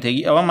 દિવાલ ફાઇન્ડ થઈ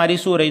ગઈ હવે મારી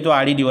શું રહી તો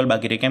આડી દિવાલ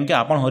બાકી રહી કેમ કે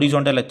આ પણ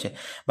હોરિઝોન્ટલ જ છે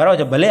બરાબર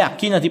છે ભલે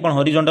આખી નથી પણ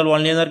હોરિઝોન્ટલ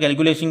વોલની અંદર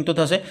કેલ્ક્યુલેશન તો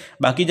થશે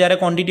બાકી જ્યારે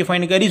ક્વોન્ટિટી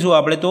ફાઇન્ડ કરીશું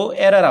આપણે તો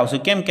એરર આવશે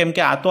કેમ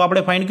કે આ તો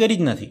આપણે ફાઇન્ડ કરી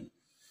જ નથી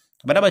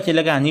બરાબર છે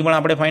એટલે કે આની પણ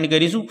આપણે ફાઇન્ડ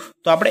કરીશું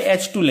તો આપણે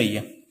H2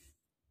 લઈએ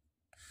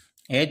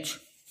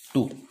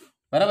H2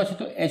 બરાબર છે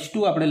તો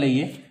H2 આપણે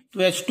લઈએ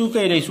તો H2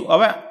 કઈ લઈશું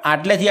હવે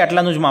આટલેથી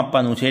આટલાનું જ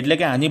માપવાનું છે એટલે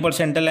કે આની પર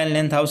સેન્ટર લાઇન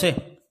લેન્થ આવશે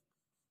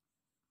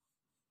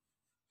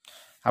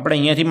આપણે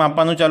અહીંયાથી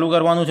માપવાનું ચાલુ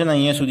કરવાનું છે ને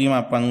અહીંયા સુધી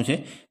માપવાનું છે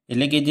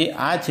એટલે કે જે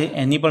આ છે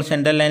એની પણ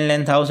સેન્ટર લાઇન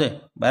લેન્થ આવશે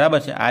બરાબર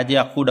છે આ જે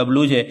આખું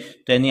ડબલું છે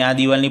તો એની આ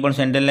દિવાલની પણ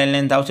સેન્ટર લાઇન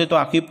લેન્થ આવશે તો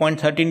આખી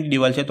 0.13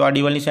 દિવાલ છે તો આ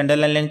દિવાલની સેન્ટર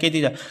લાઇન લેન્થ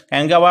કઈથી છે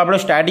કારણ કે હવે આપણે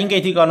સ્ટાર્ટિંગ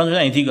કઈથી કરવાનું છે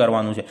અહીંથી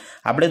કરવાનું છે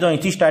આપણે તો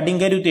અહીંથી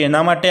સ્ટાર્ટિંગ કર્યું હતું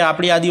એના માટે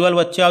આપણી આ દિવાલ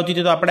વચ્ચે આવતી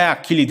હતી તો આપણે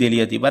આખી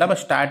લીધેલી હતી બરાબર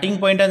સ્ટાર્ટિંગ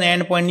પોઈન્ટ અને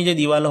એન્ડ પોઈન્ટની જે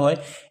દિવાલો હોય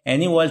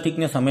એની વોલ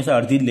થિકનેસ હંમેશા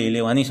અડધી જ લઈ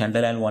લેવાની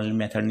સેન્ટર લાઇન વોલ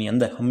મેથડની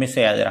અંદર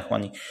હંમેશા યાદ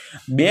રાખવાની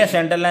બે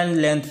સેન્ટર લાઇન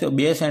લેન્થ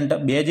બે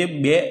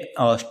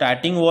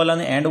સ્ટાર્ટિંગ વોલ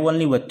અને એન્ડ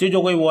વોલની વચ્ચે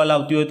જો કોઈ વોલ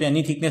આવતી હોય તો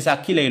એની થિકનેસ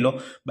આખી લઈ લો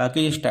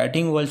બાકી જે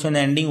સ્ટાર્ટિંગ વોલ છે અને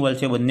એન્ડિંગ વોલ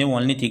છે બંને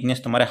વોલની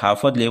થિકનેસ તમારે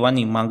હાફ જ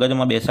લેવાની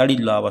મગજમાં બેસાડી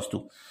જ લો આ વસ્તુ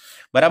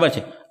બરાબર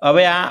છે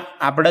હવે આ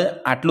આપણે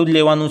આટલું જ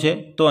લેવાનું છે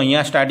તો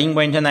અહીંયા સ્ટાર્ટિંગ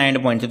પોઈન્ટ છે અને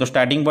એન્ડ પોઈન્ટ છે તો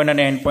સ્ટાર્ટિંગ પોઈન્ટ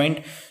અને એન્ડ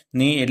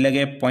પોઈન્ટની એટલે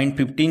કે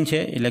 0.15 છે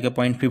એટલે કે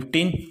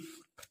 0.15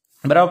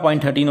 બરાબર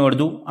 0.13 નું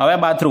અડધું હવે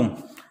બાથરૂમ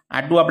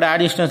આટલું આપણે આ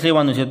ડિસ્ટન્સ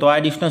લેવાનું છે તો આ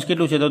ડિસ્ટન્સ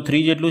કેટલું છે તો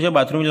 3 જેટલું છે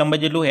બાથરૂમની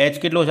લંબાઈ જેટલું h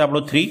કેટલો છે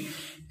આપણો 3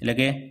 એટલે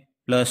કે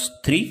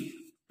 +3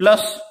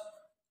 પ્લસ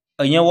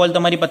અહીંયા વોલ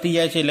તમારી પતી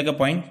જાય છે એટલે કે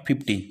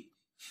 0.15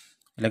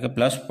 એટલે કે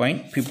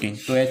 +0.15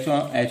 તો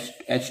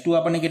H2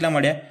 આપણને કેટલા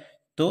મળ્યા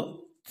તો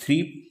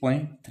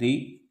 3.3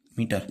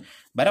 મીટર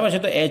બરાબર છે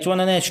તો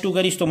H1 અને H2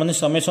 કરીશ તો મને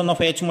સમેશન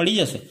ઓફ H મળી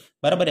જશે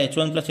બરાબર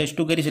H1 +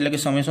 H2 કરીશ એટલે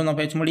કે સમેશન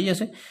ઓફ H મળી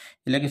જશે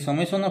એટલે કે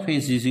summation of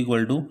H is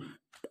equal to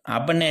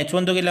આપણને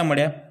H1 તો કેટલા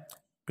મળ્યા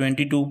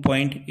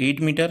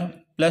 22.8 મીટર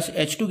પ્લસ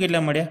H2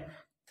 કેટલા મળ્યા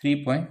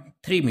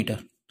 3.3 મીટર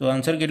તો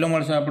આન્સર કેટલો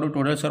મળશે આપણો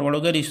ટોટલ સરવાળો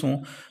કરીશું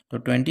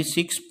તો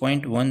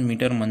 26.1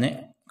 મીટર મને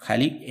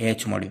ખાલી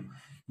H મળ્યું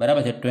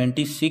બરાબર છે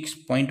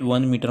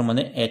 26.1 મીટર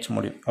મને H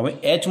મળ્યું હવે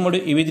H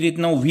મળ્યું એવી જ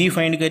રીતના હું V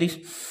ફાઇન્ડ કરીશ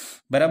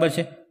બરાબર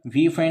છે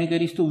V ફાઇન્ડ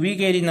કરીશ તો V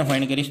કઈ રીતના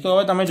ફાઇન્ડ કરીશ તો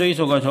હવે તમે જોઈ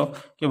શકો છો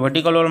કે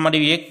વર્ટિકલ વોલ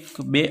મારી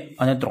 1 2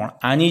 અને 3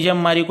 આની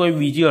જેમ મારી કોઈ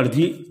બીજી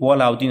અડધી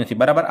વોલ આવતી નથી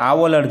બરાબર આ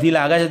વોલ અડધી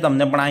લાગે છે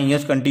તમને પણ આ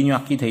અહીંયા જ કન્ટિન્યુ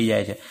આખી થઈ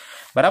જાય છે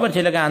બરાબર છે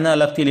એટલે કે આને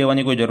અલગથી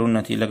લેવાની કોઈ જરૂર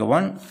નથી એટલે કે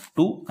 1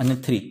 2 અને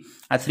 3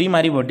 આ 3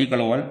 મારી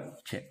વર્ટિકલ વોલ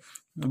છે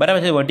બરાબર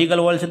છે વર્ટિકલ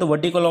વોલ છે તો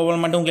વર્ટિકલ વોલ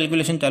માટે હું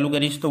કેલ્ક્યુલેશન ચાલુ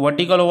કરીશ તો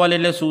વર્ટિકલ વોલ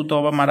એટલે શું તો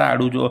હવે મારા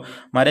આડું જો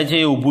મારે છે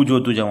એ ઊભું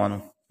જોતું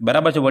જવાનું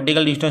બરાબર છે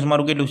વર્ટિકલ ડિસ્ટન્સ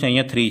મારું કેટલું છે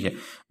અહીંયા 3 છે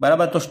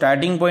બરાબર તો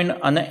સ્ટાર્ટિંગ પોઈન્ટ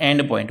અને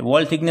એન્ડ પોઈન્ટ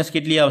વોલ થિકનેસ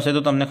કેટલી આવશે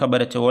તો તમને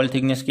ખબર જ છે વોલ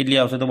થિકનેસ કેટલી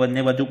આવશે તો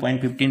બંને બાજુ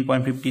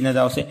 0.15 જ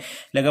આવશે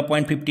એટલે કે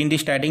 0.15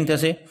 થી સ્ટાર્ટિંગ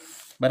થશે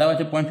બરાબર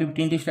છે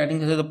 0.15 થી સ્ટાર્ટિંગ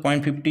થશે તો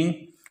 0.15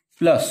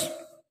 પ્લસ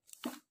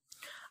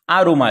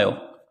આ રૂમ આવ્યો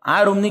આ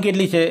રૂમની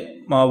કેટલી છે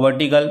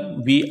વર્ટિકલ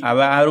વી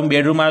હવે આ રૂમ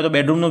બેડરૂમ આવ્યો તો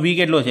બેડરૂમનો વી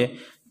કેટલો છે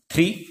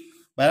 3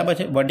 બરાબર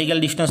છે વર્ટિકલ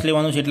ડિસ્ટન્સ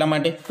લેવાનું છે એટલા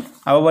માટે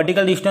હવે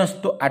વર્ટિકલ ડિસ્ટન્સ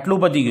તો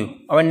આટલું પતી ગયું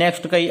હવે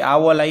નેક્સ્ટ કઈ આ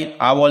વોલ આવી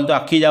આ વોલ તો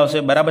આખી જ આવશે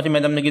બરાબર છે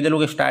મેં તમને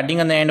કીધેલું કે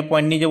સ્ટાર્ટિંગ અને એન્ડ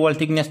પોઈન્ટની જે વોલ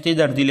થિકનેસ છે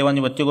જ અડધી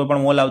લેવાની વચ્ચે કોઈ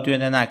પણ વોલ આવતી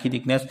હોય તેને આખી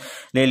થિકનેસ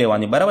લઈ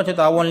લેવાની બરાબર છે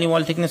તો આ વોલની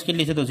વોલ થિકનેસ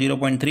કેટલી છે તો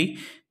 0.3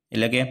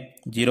 એટલે કે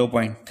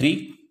 0.3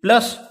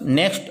 પ્લસ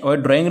નેક્સ્ટ હવે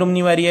ડ્રોઈંગ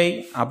રૂમની વારી આવી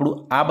આપણું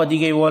આ પતી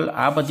ગઈ વોલ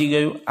આ પતી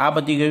ગયું આ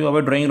પતી ગયું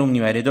હવે ડ્રોઈંગ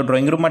રૂમની વારી તો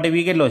ડ્રોઈંગ રૂમ માટે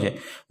વી કેટલો છે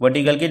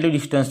વર્ટિકલ કેટલું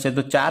ડિસ્ટન્સ છે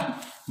તો 4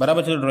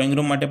 બરાબર છે ડ્રોઈંગ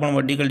રૂમ માટે પણ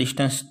વર્ટિકલ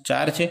ડિસ્ટન્સ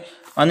 4 છે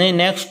અને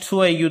નેક્સ્ટ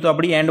શું આવી ગયું તો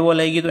આપણી એન્ડ વોલ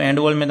આવી ગઈ તો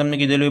એન્ડ વોલ મેં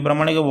તમને કીધેલું એ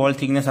પ્રમાણે કે વોલ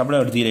થિકનેસ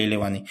આપણે અડધી લઈ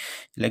લેવાની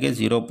એટલે કે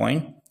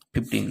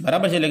 0.15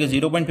 બરાબર છે એટલે કે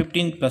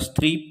 0.15 પ્લસ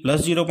 3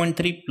 પ્લસ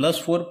 0.3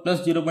 પ્લસ 4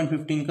 પ્લસ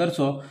 0.15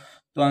 કરશો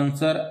તો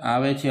આન્સર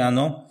આવે છે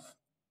આનો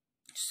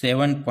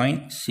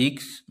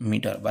 7.6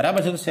 મીટર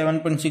બરાબર છે તો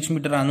 7.6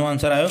 મીટર આનો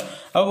આન્સર આવ્યો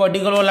હવે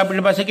વર્ટિકલ વોલ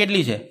આપણી પાસે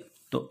કેટલી છે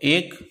તો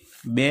 1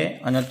 2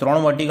 અને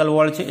 3 વર્ટિકલ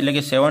વોલ છે એટલે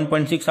કે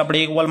 7.6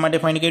 આપણે એક વોલ માટે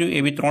ફાઇન્ડ કર્યું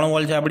એવી 3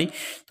 વોલ છે આપણી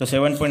તો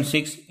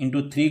 7.6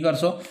 × 3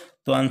 કરશો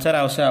તો આન્સર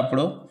આવશે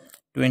આપણો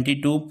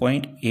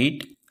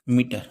 22.8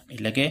 મીટર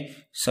એટલે કે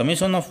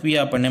સમેશન ઓફ વી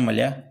આપણને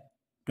મળ્યા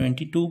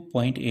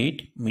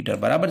 22.8 મીટર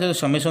બરાબર છે તો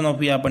સમેશન ઓફ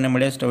વી આપણને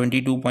મળ્યા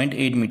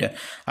 22.8 મીટર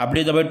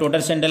આપણે તો હવે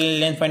ટોટલ સેન્ટર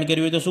લેન્થ ફાઇન્ડ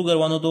કરવી હોય તો શું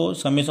કરવાનું તો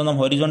summation of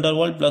horizontal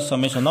wall plus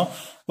summation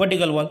of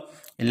vertical wall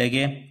એટલે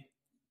કે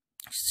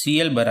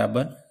CL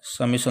બરાબર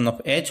summation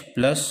of H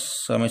plus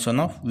summation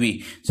of V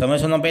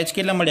summation of H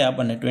કેટલા મળ્યા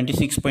આપણને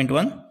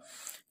 26.1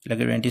 એટલે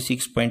કે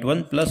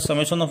 26.1 પ્લસ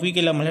સમેશન ઓફ V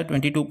કેટલા મળ્યા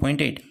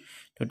 22.8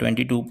 તો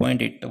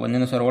 22.8 તો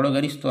બંનેનો સરવાળો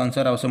કરીશ તો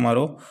આન્સર આવશે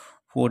મારો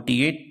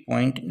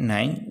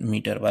 48.9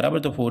 મીટર બરાબર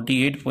તો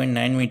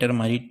 48.9 મીટર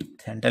મારી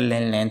સેન્ટર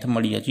લાઇન લેન્થ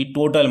મળી હજી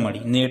ટોટલ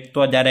મળી નેટ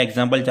તો જ્યારે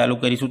એક્ઝામ્પલ ચાલુ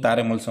કરીશું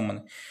ત્યારે મળશે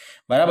મને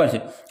બરાબર છે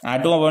આ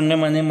તો આપણને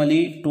મને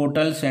મળી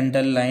ટોટલ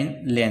સેન્ટર લાઇન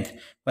લેન્થ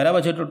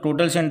બરાબર છે તો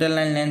ટોટલ સેન્ટર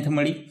લાઇન લેન્થ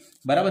મળી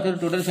બરાબર છે તો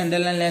ટોટલ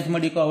સેન્ટર લાઇન લેન્થ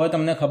મળી તો હવે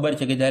તમને ખબર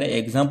છે કે જ્યારે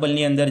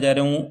એક્ઝામ્પલની અંદર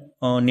જ્યારે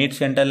હું નેટ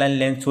સેન્ટર લાઇન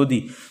લેન્થ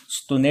શોધી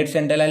તો નેટ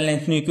સેન્ટર લાઇન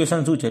લેન્થનું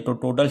ઇક્વેશન શું છે તો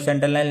total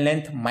centre line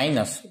length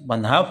minus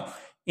 1/2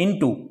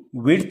 into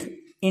width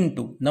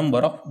into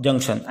number of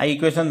junction. આ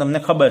ઇક્વેશન તમને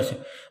ખબર છે,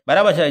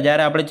 બરાબર છે.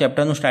 જ્યારે આપણે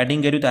ચેપ્ટરનું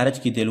સ્ટાર્ટિંગ કર્યું ત્યારે જ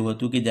કીધેલું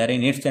હતું કે જ્યારે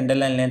net centre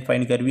line length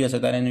find કરવી હશે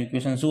ત્યારે એનું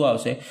ઇક્વેશન શું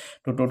આવશે?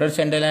 તો total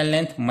centre line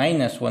length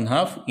minus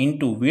 1/2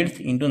 into width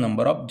into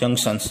number of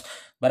junctions,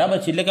 બરાબર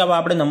છે. એટલે કે હવે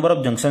આપણે નંબર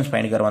ઓફ જંક્શન્સ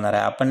ફાઇન્ડ કરવાના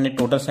રહ્યા. આપણને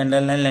ટોટલ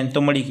સેન્ટર લાઇન લેન્થ તો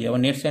મળી ગઈ. હવે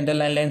net centre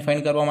line length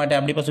find કરવા માટે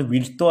આપણી પાસે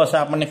વિડ્થ તો હશે,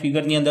 આપણને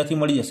ફિગરની અંદરથી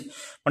મળી જશે,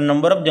 પણ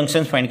નંબર ઓફ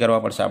જંક્શન્સ ફાઇન્ડ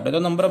કરવા પડશે આપણે. તો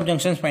નંબર ઓફ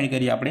જંક્શન્સ ફાઇન્ડ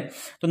કરીએ આપણે.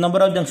 તો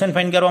નંબર ઓફ જંક્શન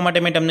ફાઇન્ડ કરવા માટે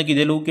મેં તમને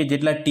કીધેલું કે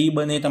જેટલા ટી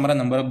બને એ તમારા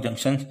નંબર ઓફ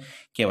જંક્શન્સ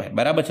કહેવાય,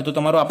 બરાબર છે. તો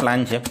તમારો આ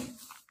પ્લાન છે,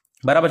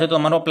 બરાબર છે. તો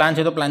અમારો પ્લાન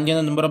છે, તો પ્લાનની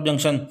અંદર નંબર ઓફ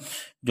જંક્શન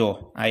જો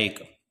આ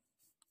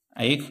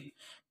એક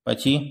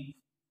પછી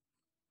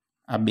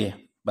આ 2,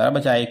 બરાબર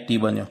છે. આ 1 ટી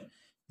બન્યો,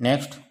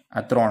 નેક્સ્ટ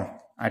આ 3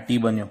 આ ટી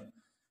બન્યો,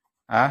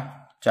 આ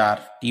 4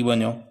 ટી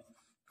બન્યો,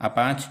 આ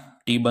 5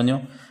 ટી બન્યો,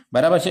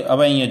 બરાબર છે.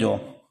 હવે અહીંયા જુઓ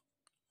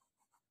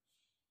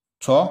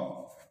 6,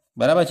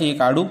 બરાબર છે. એક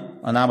આડું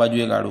અને આ બાજુ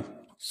એક આડું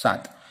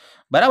 7,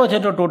 બરાબર છે.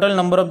 તો ટોટલ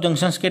નંબર ઓફ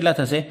જંક્શન્સ કેટલા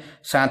થશે?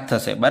 7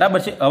 થશે, બરાબર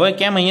છે. હવે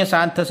કેમ અહીંયા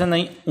 7 થશે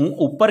નહીં, હું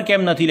ઉપર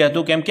કેમ નથી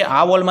રહેતું? કેમ કે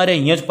આ વોલ મારે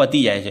અહીંયા જ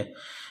પતી જાય છે,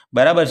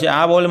 બરાબર છે.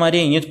 આ વોલ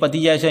મારી અહીંયા જ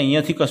પતી જાય છે,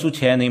 અહીંયાથી કશું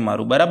છે નહીં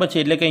મારું, બરાબર છે.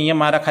 એટલે કે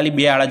અહીંયા મારા ખાલી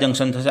 2 આડા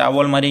જંક્શન થશે. આ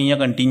વોલ મારી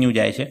અહીંયા કન્ટિન્યુ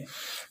જાય છે,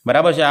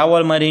 બરાબર છે. આ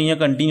વોલ મારી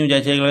અહીંયા કન્ટિન્યુ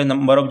જાય છે, એટલે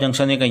નંબર ઓફ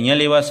જંક્શન એક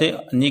અહીંયા લેવાશે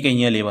અને એક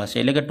અહીંયા લેવાશે.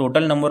 એટલે કે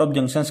ટોટલ નંબર ઓફ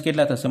જંક્શન્સ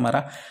કેટલા થશે?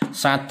 મારા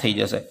 7 થઈ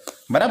જશે,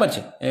 બરાબર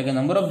છે. એટલે કે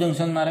નંબર ઓફ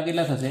જંક્શન મારા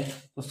કેટલા થશે?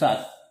 તો 7.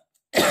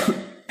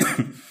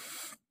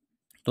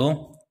 તો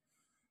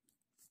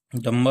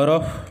નંબર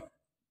ઓફ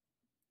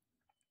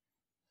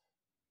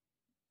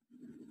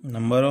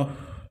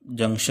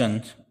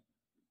જંક્શન્સ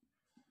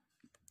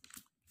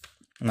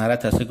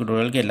મારા થશે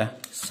ટોટલ કેટલા?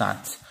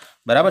 7,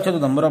 બરાબર છે. તો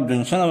નંબર ઓફ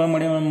જંક્શન હવે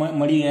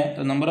મળી ગયા.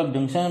 તો નંબર ઓફ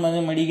જંક્શન મને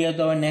મળી ગયા.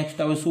 તો હવે નેક્સ્ટ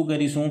હવે શું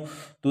કરીશું?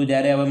 તો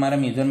જ્યારે હવે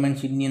મારા મેઝરમેન્ટ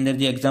શીટની અંદર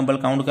જે એક્ઝામ્પલ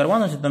કાઉન્ટ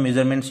કરવાનો છે, તો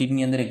મેઝરમેન્ટ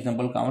શીટની અંદર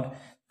એક્ઝામ્પલ કાઉન્ટ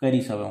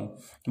કરીશ હવે હું,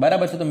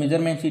 બરાબર છે. તો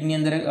મેઝરમેન્ટ શીટની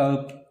અંદર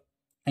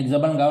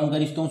એક્ઝામ્પલ કાઉન્ટ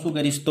કરીશ તો હું શું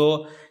કરીશ? તો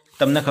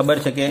તમને ખબર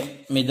છે કે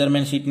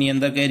મેઝરમેન્ટ શીટની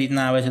અંદર કઈ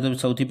રીતના આવે છે. તો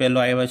સૌથી પહેલો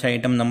આવે છે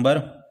આઇટમ નંબર,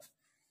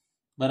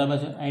 બરાબર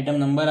છે. આઇટમ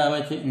નંબર આવે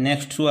છે.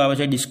 નેક્સ્ટ શું આવે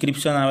છે?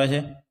 ડિસ્ક્રિપ્શન આવે છે,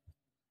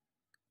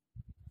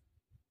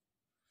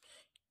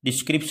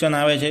 ડિસ્ક્રિપ્શન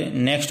આવે છે.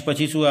 નેક્સ્ટ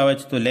પછી શું આવે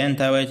છે? તો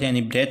લેન્થ આવે છે,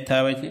 એની બ્રેથ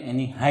આવે છે,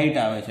 એની હાઇટ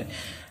આવે છે,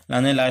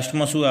 અને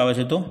લાસ્ટમાં શું આવે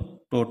છે? તો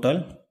ટોટલ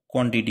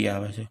ક્વોન્ટિટી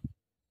આવે છે.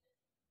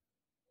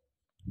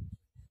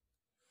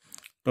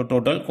 તો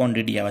ટોટલ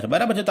ક્વોન્ટિટી આવે છે,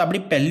 બરાબર છે. તો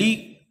આપણી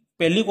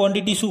પહેલી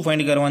ક્વોન્ટિટી શું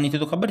ફાઇન્ડ કરવાની છે?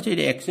 તો ખબર છે,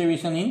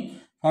 એક્સકેવેશન ઇન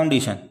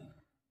ફાઉન્ડેશન.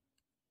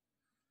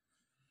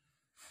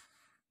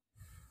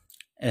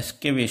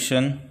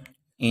 એક્સકેવેશન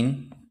ઇન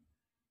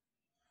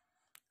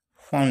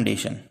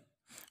ફાઉન્ડેશન,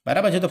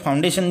 બરાબર છે. તો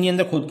ફાઉન્ડેશનની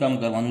અંદર ખોદકામ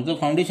કરવાનું. તો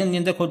ફાઉન્ડેશનની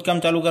અંદર ખોદકામ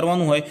ચાલુ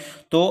કરવાનું હોય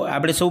તો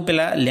આપણે સૌ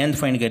પહેલાં લેન્થ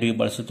ફાઇન્ડ કરવી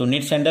પડશે. તો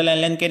નેટ સેન્ટર લાઇન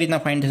લેન્થ કઈ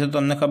રીતના ફાઇન્ડ થશે? તો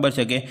તમને ખબર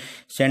છે કે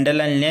centre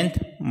line length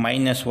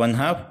minus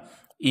 1/2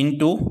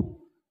 into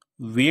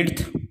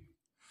width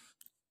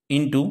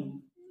into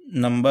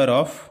number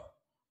of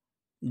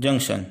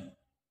junction.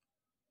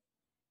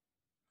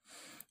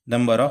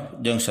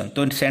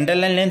 તો સેન્ટર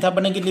લાઇન લેન્થ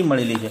આપણને કેટલી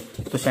મળેલી છે?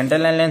 તો સેન્ટર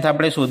લાઇન લેન્થ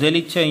આપણે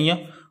શોધેલી જ છે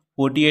અહીંયા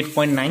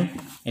 48.9,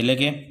 એટલે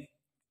કે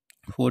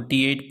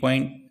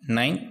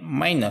 48.9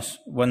 માઇનસ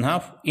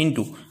 1/2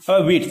 ઇન્ટુ હવે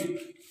વિડ્થ.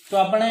 તો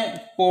આપણે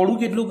પહોળું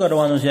કેટલું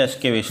કરવાનું છે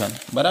એક્સકેવેશન,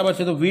 બરાબર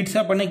છે. તો વિડ્થ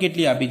આપણને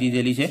કેટલી આપી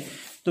દીધેલી છે?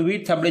 તો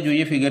વિડ્થ આપણે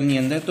જોઈએ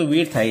ફિગરની અંદર. તો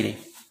વિડ્થ આવી રહી,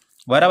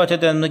 બરાબર છે.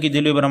 તો તમને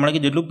કીધેલું એ પ્રમાણે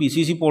કે જેટલું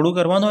પીસીસી પહોળું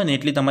કરવાનું હોય ને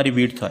એટલી તમારી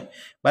વિડ્થ હોય,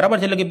 બરાબર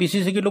છે. એટલે કે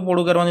પીસીસી કેટલું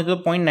પહોળું કરવાનું તો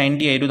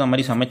 0.90 આવ્યું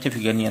તમારી સમજ છે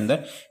ફિગરની અંદર.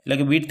 એટલે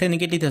કે વિડ્થ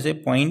એની કેટલી થશે?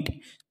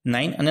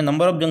 0.9. અને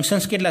નંબર ઓફ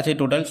જંક્શન્સ કેટલા છે?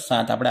 ટોટલ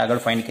 7 આપણે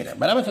આગળ ફાઇન્ડ કર્યા,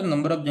 બરાબર છે.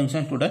 નંબર ઓફ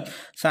જંક્શન ટોટલ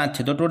 7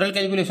 છે. તો ટોટલ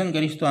કેલ્ક્યુલેશન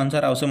કરીશ તો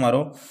આન્સર આવશે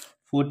મારો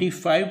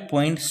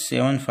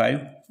 45.75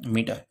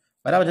 મીટર,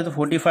 બરાબર છે. તો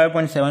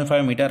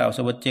 45.75 મીટર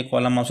આવશે. વચ્ચે એક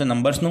કોલમ આવશે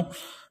નંબર્સનું,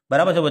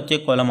 બરાબર છે. વચ્ચે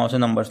એક કોલમ આવશે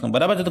નંબર્સનું,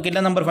 બરાબર છે. તો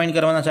કેટલા નંબર ફાઇન્ડ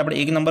કરવાના છે? આપણે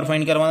એક નંબર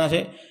ફાઇન્ડ કરવાના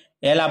છે.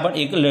 એલ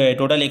આપણને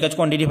ટોટલ એક જ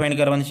ક્વોન્ટિટી ફાઇન્ડ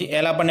કરવાની છે.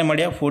 એલ આપણને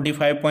મળ્યા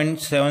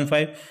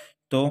 45.75.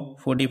 તો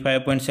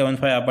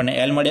 45.75 આપણને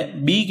એલ મળ્યા.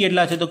 બી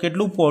કેટલા છે? તો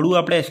કેટલું પહોળું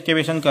આપણે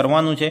એક્સકેવેશન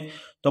કરવાનું છે?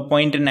 તો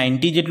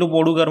 0.90 જેટલું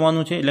પહોળું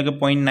કરવાનું છે, એટલે કે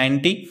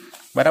 0.90,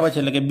 બરાબર છે.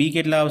 એટલે કે બી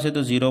કેટલા આવશે?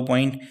 તો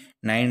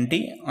 0.90.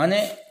 અને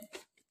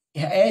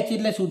એચ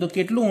એટલે શું? તો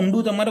કેટલું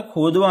ઊંડું તમારે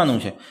ખોદવાનું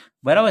છે,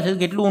 બરાબર છે.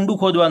 કેટલું ઊંડું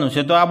ખોદવાનું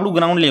છે? તો આપણું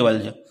ગ્રાઉન્ડ લેવલ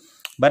છે,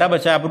 બરાબર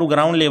છે. આપણું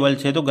ગ્રાઉન્ડ લેવલ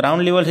છે. તો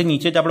ગ્રાઉન્ડ લેવલથી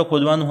નીચે જ આપણે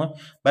ખોદવાનું હોય,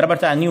 બરાબર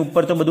છે. આની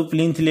ઉપર તો બધું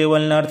પ્લિન્થ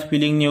લેવલ, અર્થ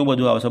ફિલિંગ ને એવું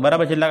બધું આવશે,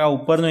 બરાબર છે. એટલે આ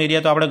ઉપરનો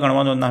એરિયા તો આપણે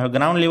ગણવાનો ના હોય.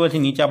 ગ્રાઉન્ડ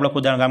લેવલથી નીચે આપણે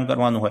ખોદાણ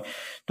કરવાનું હોય.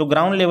 તો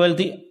ગ્રાઉન્ડ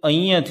લેવલથી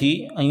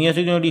અહીંયા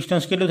સુધીનું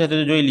ડિસ્ટન્સ કેટલું થાય? તો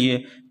જોઈ લઈએ.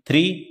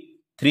 3,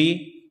 3,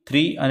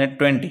 3 અને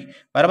 20,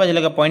 બરાબર છે.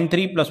 એટલે કે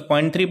 0.3 +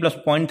 0.3 +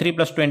 0.3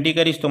 + 20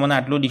 કરીશ તો મને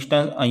આટલું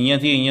ડિસ્ટન્સ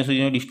અહીંયાથી અહીંયા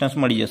સુધીનું ડિસ્ટન્સ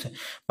મળી જશે,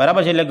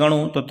 બરાબર છે. એટલે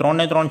ગણું તો 3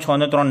 ને 3 6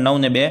 ને 3 9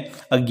 ને 2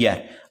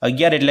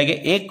 11, એટલે કે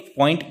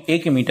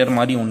 1.1 મીટર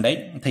મારી ઊંડાઈ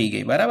થઈ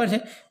ગઈ, બરાબર છે.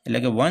 એટલે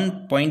કે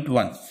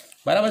 1.1,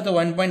 બરાબર. તો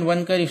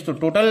 1.1 કરીશ તો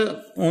ટોટલ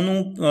હું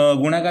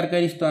ગુણાકાર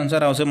કરીશ તો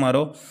આન્સર આવશે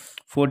મારો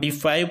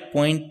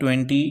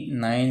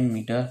 45.29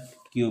 મીટર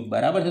ક્યુબ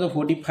બરાબર છે. તો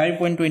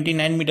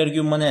 45.29 મીટર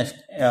ક્યુબ મને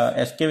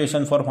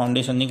એસ્કેવેશન ફોર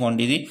ફાઉન્ડેશનની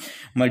ક્વોન્ટિટી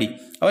મળી.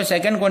 હવે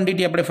સેકન્ડ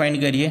ક્વોન્ટિટી આપણે ફાઇન્ડ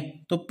કરીએ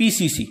તો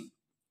પીસીસી.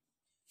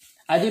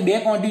 આ જે બે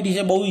ક્વોન્ટિટી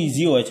છે બહુ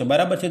ઇઝી હોય છે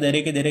બરાબર છે.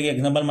 દરેક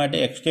એક્ઝામ્પલ માટે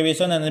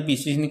એક્સકેવેશન અને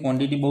પીસીસીની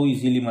ક્વોન્ટિટી બહુ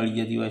ઇઝીલી મળી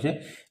જતી હોય છે.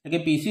 એટલે કે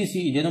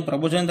પીસીસી જેનું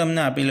પ્રપોર્શન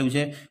તમને આપેલું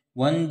છે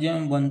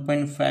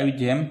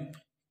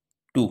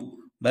 1:1.5:2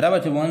 બરાબર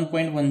છે.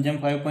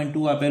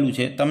 1.1:5.2 આપેલું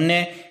છે તમને.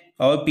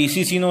 હવે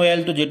પીસીસીનો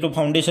એલ તો જેટલો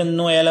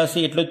ફાઉન્ડેશનનો એલ હશે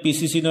એટલો જ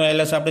પીસીસીનો એલ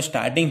હશે. આપણે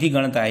સ્ટાર્ટિંગથી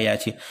ગણતા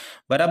આવ્યા છીએ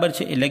બરાબર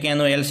છે. એટલે કે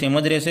એનો એલ સેમ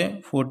જ રહેશે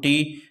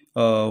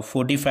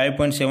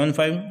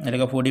 45.75 એટલે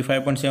કે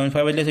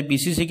 45.75 એટલે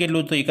પીસીસી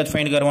કેટલું તો એક જ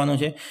ફાઇન્ડ કરવાનું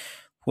છે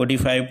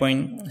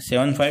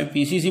 45.75.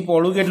 પીસીસી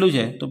પોળું કેટલું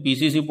છે તો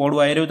પીસીસી પોળું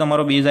આવી રહ્યું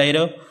તમારો બેઝ આવી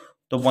રહ્યો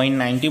તો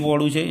 0.90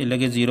 પોળું છે એટલે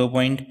કે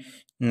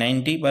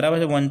 0.90 બરાબર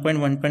છે.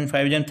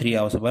 1.1.5:3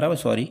 આવશે બરાબર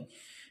સોરી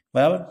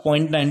બરાબર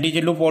 0.90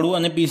 જેટલું પોળું.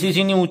 અને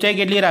પીસીસીની ઊંચાઈ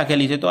કેટલી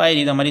રાખેલી છે તો આ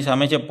રીતે તમારી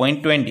સામે છે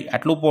 0.20.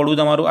 આટલું પોળું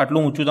તમારું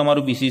આટલું ઊંચું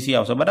તમારું પીસીસી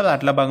આવશે બરાબર.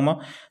 આટલા ભાગમાં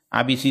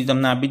આ પીસીસી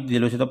તમને આપી જ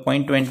દીધેલો છે તો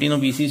 0.20નું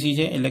પીસીસી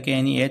છે એટલે કે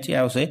એની એચ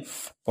આવશે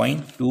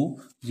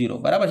 0.20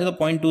 બરાબર છે. તો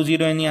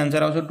 0.20 એની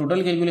આન્સર આવશે.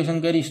 ટોટલ કેલ્ક્યુલેશન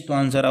કરીશ તો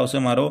આન્સર આવશે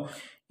મારો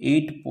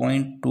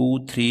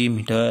 8.23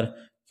 મીટર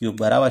ક્યુબ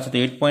બરાબર છે. તો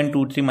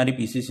 8.23 મારી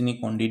પીસીસીની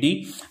ક્વોન્ટિટી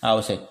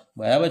આવશે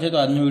બરાબર છે. તો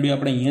આજનો વિડીયો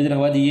આપણે અહીંયા જ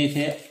રહેવા દઈએ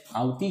છીએ.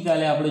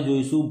 આવતીકાલે આપણે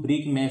જોઈશું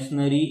બ્રિક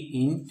મેશનરી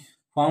ઇન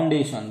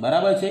ફાઉન્ડેશન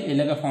બરાબર છે.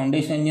 એટલે કે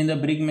ફાઉન્ડેશનની અંદર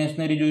બ્રિક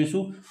મેશનરી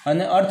જોઈશું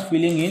અને અર્થ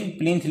ફિલિંગ ઇન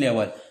પ્લિન્થ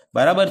લેવલ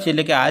બરાબર છે.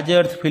 એટલે કે આ જે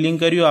અર્થ ફિલિંગ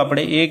કર્યું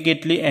આપણે એ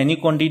કેટલી એની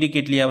ક્વોન્ટિટી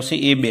કેટલી આવશે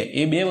એ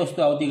બે વસ્તુ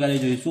આવતીકાલે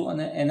જોઈશું.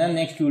 અને એના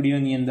નેક્સ્ટ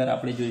વિડીયોની અંદર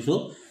આપણે જોઈશું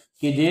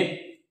કે જે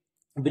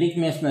બ્રિક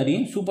મેશનરી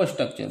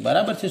સુપરસ્ટ્રક્ચર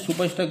બરાબર છે.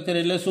 સુપરસ્ટ્રક્ચર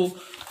એટલે શું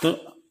તો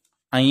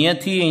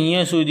અહીંયાથી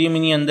અહીંયા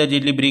સુધીની અંદર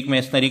જેટલી બ્રિક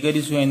મેશનરી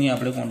કરીશું એની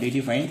આપણે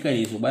ક્વોન્ટિટી ફાઇન્ડ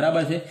કરીશું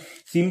બરાબર છે.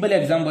 સિમ્પલ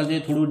એક્ઝામ્પલ છે.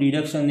 થોડું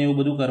ડિડક્શન ને એવું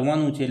બધું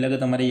કરવાનું છે એટલે કે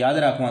તમારે યાદ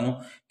રાખવાનું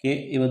કે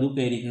એ બધું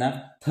કઈ રીતના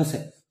થશે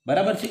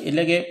બરાબર છે.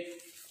 એટલે કે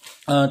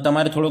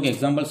તમારે થોડુંક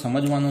એક્ઝામ્પલ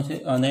સમજવાનું છે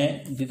અને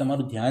જે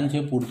તમારું ધ્યાન છે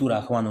પૂરતું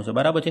રાખવાનું છે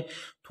બરાબર છે.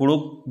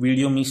 થોડોક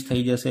વિડીયો મિસ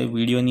થઈ જશે,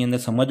 વિડીયોની અંદર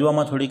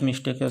સમજવામાં થોડીક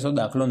મિસ્ટેક થશે,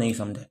 દાખલો નહીં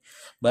સમજાય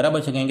બરાબર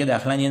છે. કારણ કે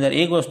દાખલાની અંદર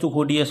એક વસ્તુ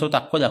ખોટી હશે તો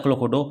આખો દાખલો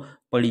ખોટો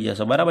પડી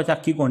જશે બરાબર છે.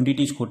 આખી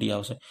ક્વોન્ટિટી જ ખોટી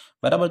આવશે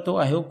બરાબર. તો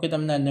આઈ હોપ કે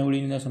તમને આજના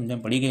વિડીયોની અંદર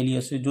સમજણ પડી ગયેલી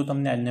હશે. જો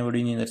તમને આજના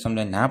વિડીયોની અંદર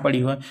સમજણ ના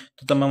પડી હોય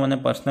તો તમે મને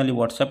પર્સનલી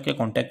વોટ્સઅપ કે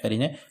કોન્ટેક્ટ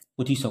કરીને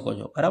પૂછી શકો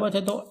છો બરાબર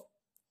છે. તો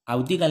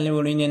આવતીકાલની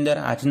વિડીયોની અંદર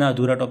આજના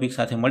અધૂરા ટોપિક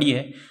સાથે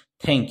મળીએ.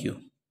 Thank you.